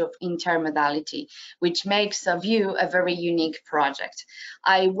the issue of intermodality, which makes VIEW a very unique project.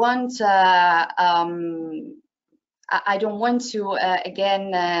 I don't want to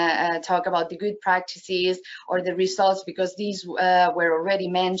again talk about the good practices or the results, because these were already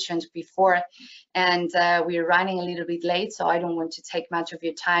mentioned before, and we're running a little bit late, so I don't want to take much of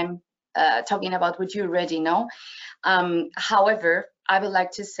your time talking about what you already know. However, I would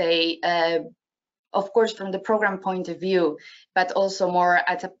like to say, of course, from the program point of view, but also more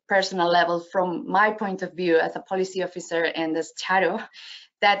at a personal level, from my point of view as a policy officer and as Charo,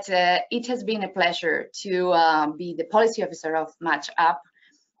 that it has been a pleasure to be the policy officer of MatchUp.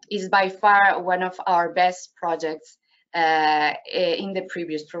 Is by far one of our best projects in the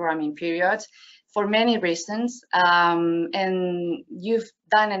previous programming period for many reasons, and you've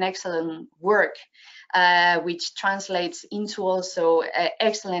done an excellent work, which translates into also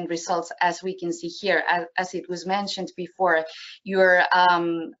excellent results, as we can see here. As it was mentioned before, your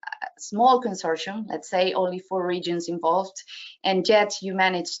small consortium, let's say only 4 regions involved, and yet you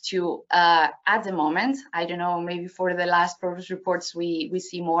managed to, at the moment, I don't know, maybe for the last progress reports we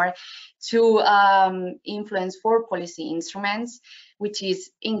see more, to influence 4 policy instruments, which is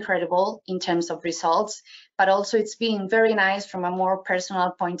incredible in terms of results, but also it's been very nice from a more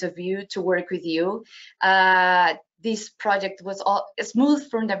personal point of view to work with you. This project was all smooth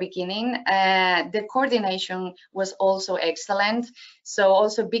from the beginning. The coordination was also excellent. So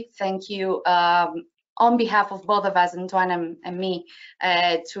also big thank you on behalf of both of us, Antoine and me,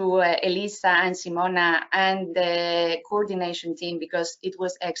 to Elisa and Simona and the coordination team, because it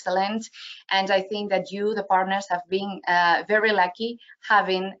was excellent. And I think that you, the partners, have been very lucky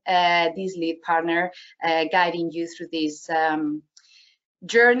having this lead partner guiding you through this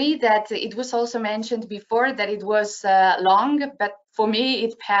journey. That it was also mentioned before that it was long, but for me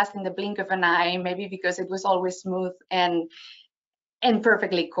it passed in the blink of an eye, maybe because it was always smooth and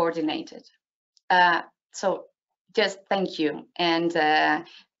perfectly coordinated. So just thank you, and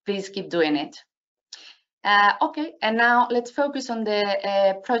please keep doing it. Okay, and now let's focus on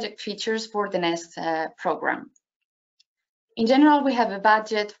the project features for the next program. In general, we have a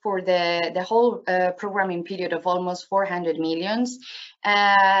budget for the whole programming period of almost 400 million,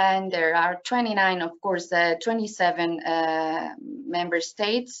 and there are 29, of course, 27 member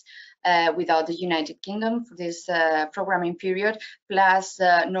states without the United Kingdom for this programming period, plus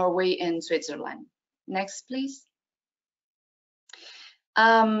Norway and Switzerland. Next, please.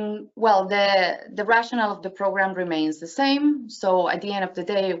 Well, the rationale of the program remains the same. So at the end of the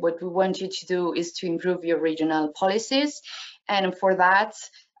day, what we want you to do is to improve your regional policies. And for that,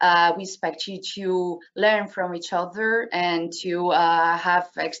 we expect you to learn from each other and to have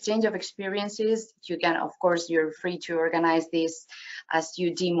exchange of experiences. You can, of course, you're free to organize this as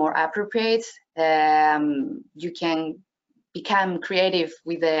you deem more appropriate. You can become creative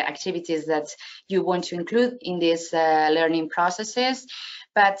with the activities that you want to include in these learning processes.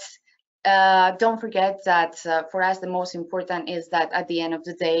 But don't forget that for us, the most important is that at the end of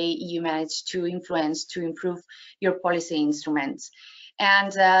the day, you manage to influence, to improve your policy instruments.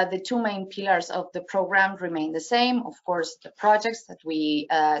 And the 2 main pillars of the program remain the same. Of course, the projects that we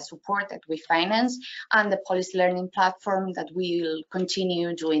support, that we finance, and the policy learning platform that will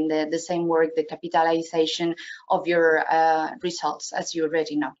continue doing the same work, the capitalization of your results, as you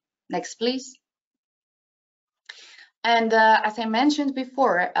already know. Next, please. And as I mentioned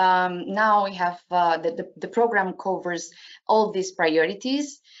before, now we have the program covers all these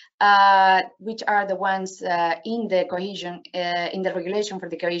priorities, which are the ones in the cohesion, in the regulation for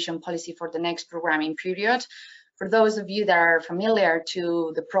the cohesion policy for the next programming period. For those of you that are familiar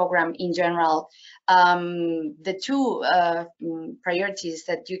to the program in general, the 2 priorities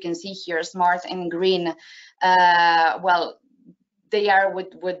that you can see here, smart and green, well, they are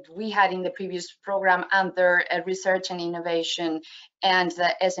what we had in the previous program under research and innovation and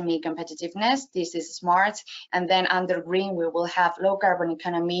SME competitiveness. This is smart. And then under green, we will have low carbon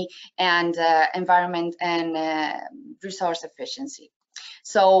economy and environment and resource efficiency.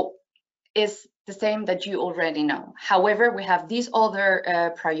 So it's the same that you already know. However, we have these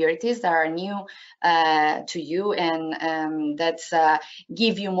other priorities that are new to you and that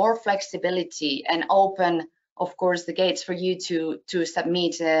give you more flexibility and open, of course, the gates for you to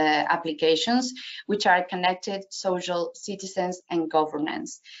submit applications, which are connected, social, citizens, and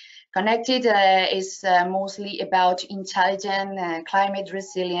governance. Connected is mostly about intelligent, climate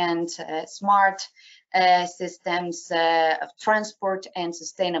resilient, smart systems of transport and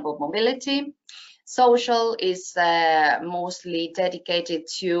sustainable mobility. Social is mostly dedicated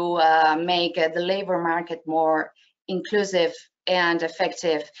to make the labor market more inclusive and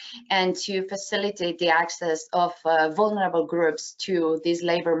effective, and to facilitate the access of vulnerable groups to this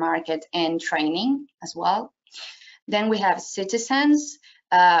labor market and training as well. Then we have citizens,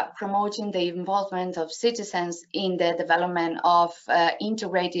 promoting the involvement of citizens in the development of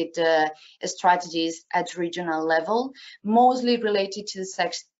integrated strategies at regional level, mostly related to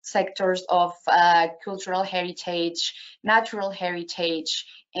the sectors of cultural heritage, natural heritage,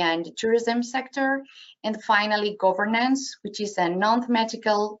 and tourism sector. And finally, governance, which is a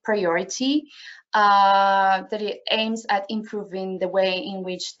non-thematical priority that it aims at improving the way in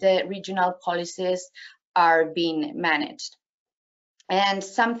which the regional policies are being managed. And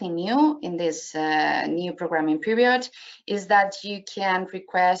something new in this new programming period is that you can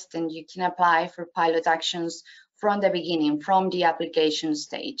request and you can apply for pilot actions from the beginning, from the application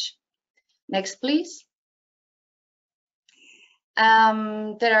stage. Next, please.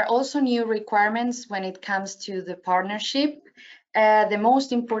 There are also new requirements when it comes to the partnership. The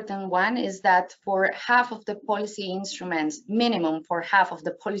most important one is that for half of the policy instruments, minimum for half of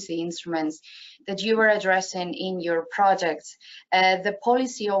the policy instruments that you are addressing in your project, the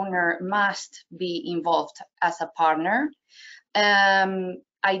policy owner must be involved as a partner.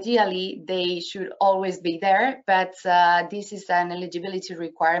 Ideally, they should always be there, but this is an eligibility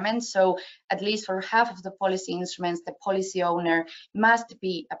requirement. So at least for half of the policy instruments, the policy owner must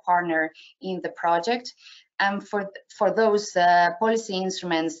be a partner in the project. And for those policy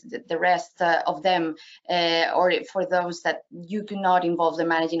instruments, the rest of them, or for those that you do not involve the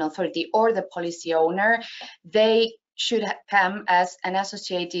managing authority or the policy owner, they should come as an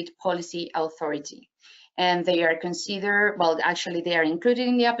associated policy authority. And they are considered, well, actually they are included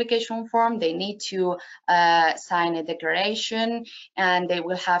in the application form. They need to sign a declaration, and they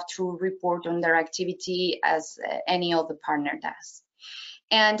will have to report on their activity as any other partner does.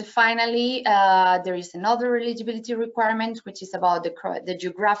 And finally, there is another eligibility requirement, which is about the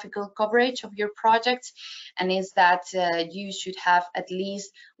geographical coverage of your project, and is that you should have at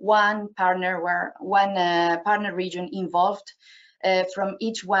least one partner partner region involved from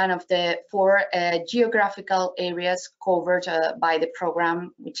each one of the 4 geographical areas covered by the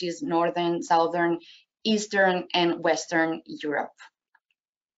program, which is Northern, Southern, Eastern, and Western Europe.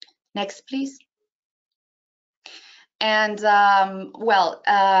 Next, please. And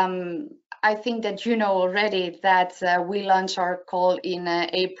I think that you know already that we launched our call in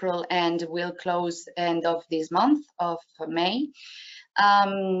April and will close end of this month of May.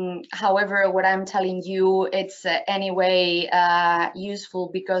 However, what I'm telling you, it's anyway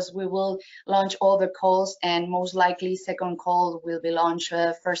useful, because we will launch all the calls, and most likely second call will be launched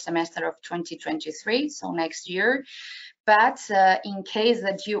first semester of 2023, so next year. But in case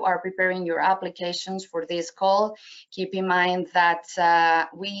that you are preparing your applications for this call, keep in mind that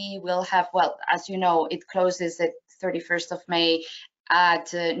we will have, well, as you know, it closes at 31st of May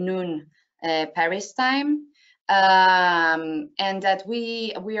at noon Paris time. And that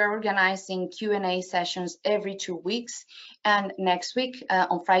we are organizing Q&A sessions every 2 weeks, and next week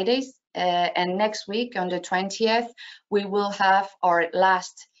on Fridays, and next week on the 20th, we will have our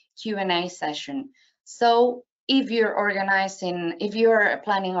last Q&A session. So if you're organizing, if you're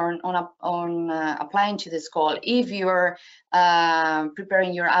planning on applying to this call, if you're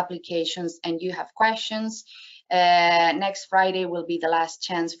preparing your applications and you have questions, next Friday will be the last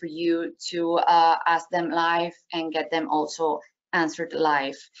chance for you to ask them live and get them also answered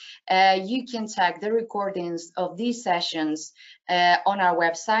live. You can check the recordings of these sessions on our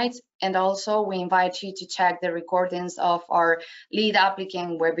website, and also we invite you to check the recordings of our lead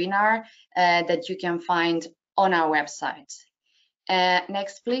applicant webinar that you can find on our website.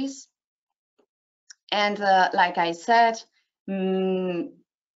 Next, please. And like I said,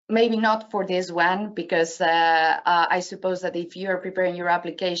 maybe not for this one, because I suppose that if you're preparing your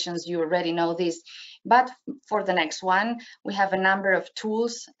applications, you already know this. But for the next one, we have a number of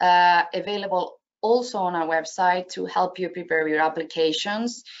tools available also on our website to help you prepare your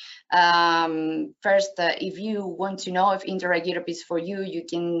applications. First, if you want to know if Interreg Europe is for you, you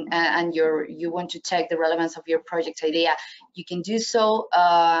can, and you want to check the relevance of your project idea, you can do so.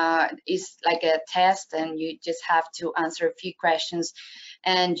 It's like a test, and you just have to answer a few questions,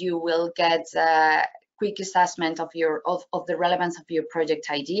 and you will get a quick assessment of the relevance of your project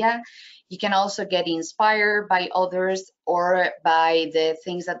idea. You can also get inspired by others or by the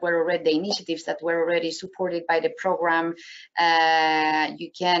things that were already, the initiatives that were already supported by the program. You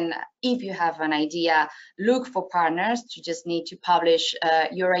can, if you have an idea, look for partners. You just need to publish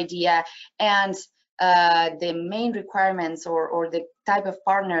your idea, and the main requirements or the type of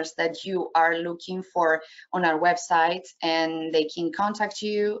partners that you are looking for on our website, and they can contact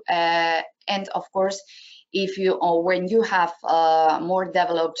you. And of course, if you, or when you have a more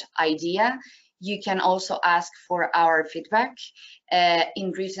developed idea, you can also ask for our feedback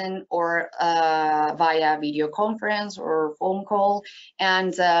in written or via video conference or phone call,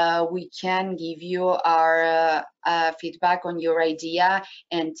 and we can give you our feedback on your idea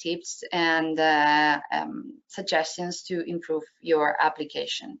and tips and suggestions to improve your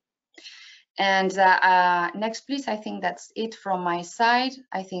application. And next, please. I think that's it from my side.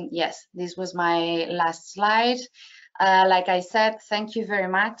 I think, yes, this was my last slide. Like I said, thank you very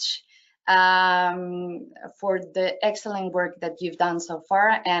much for the excellent work that you've done so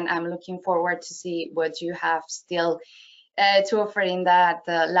far, and I'm looking forward to see what you have still to offer in that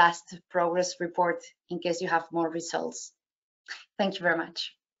last progress report in case you have more results. Thank you very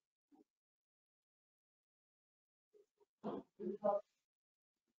much.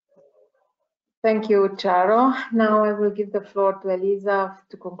 Thank you, Charo. Now I will give the floor to Elisa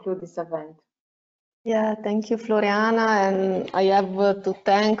to conclude this event. Yeah, thank you, Floriana, and I have to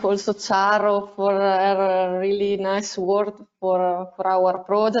thank also Charo for her really nice work for our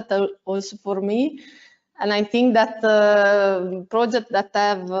project, also for me. And I think that projects that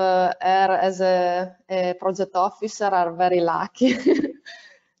have her as a project officer are very lucky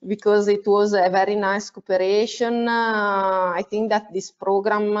because it was a very nice cooperation. I think that this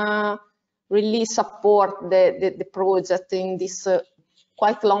program really support the project in this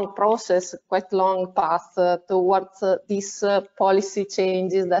quite long process, quite long path towards these policy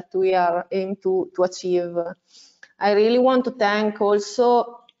changes that we are aiming to achieve. I really want to thank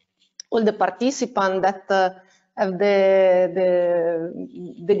also all the participants that have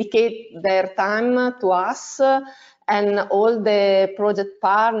dedicate their time to us, and all the project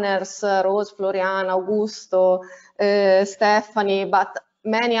partners, Rose, Floriana, Augusto, Stephanie, but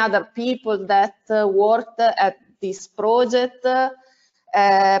many other people that worked at this project.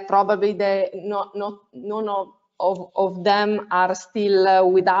 Probably none of them are still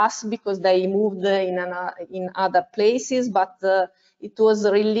with us because they moved in other places, but it was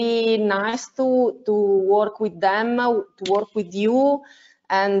really nice to work with them, to work with you,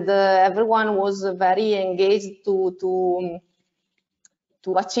 and everyone was very engaged to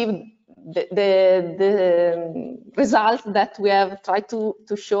achieve the results that we have tried to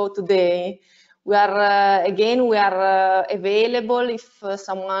show today. We are available if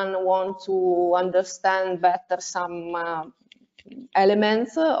someone wants to understand better some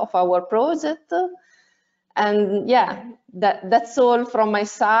elements of our project. And yeah, that's all from my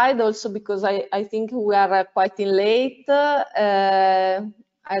side, also because I think we are quite late.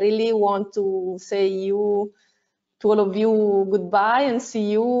 I really want to say to all of you goodbye and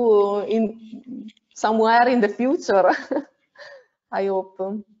see you somewhere in the future. I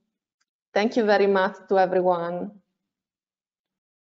hope. Thank you very much to everyone.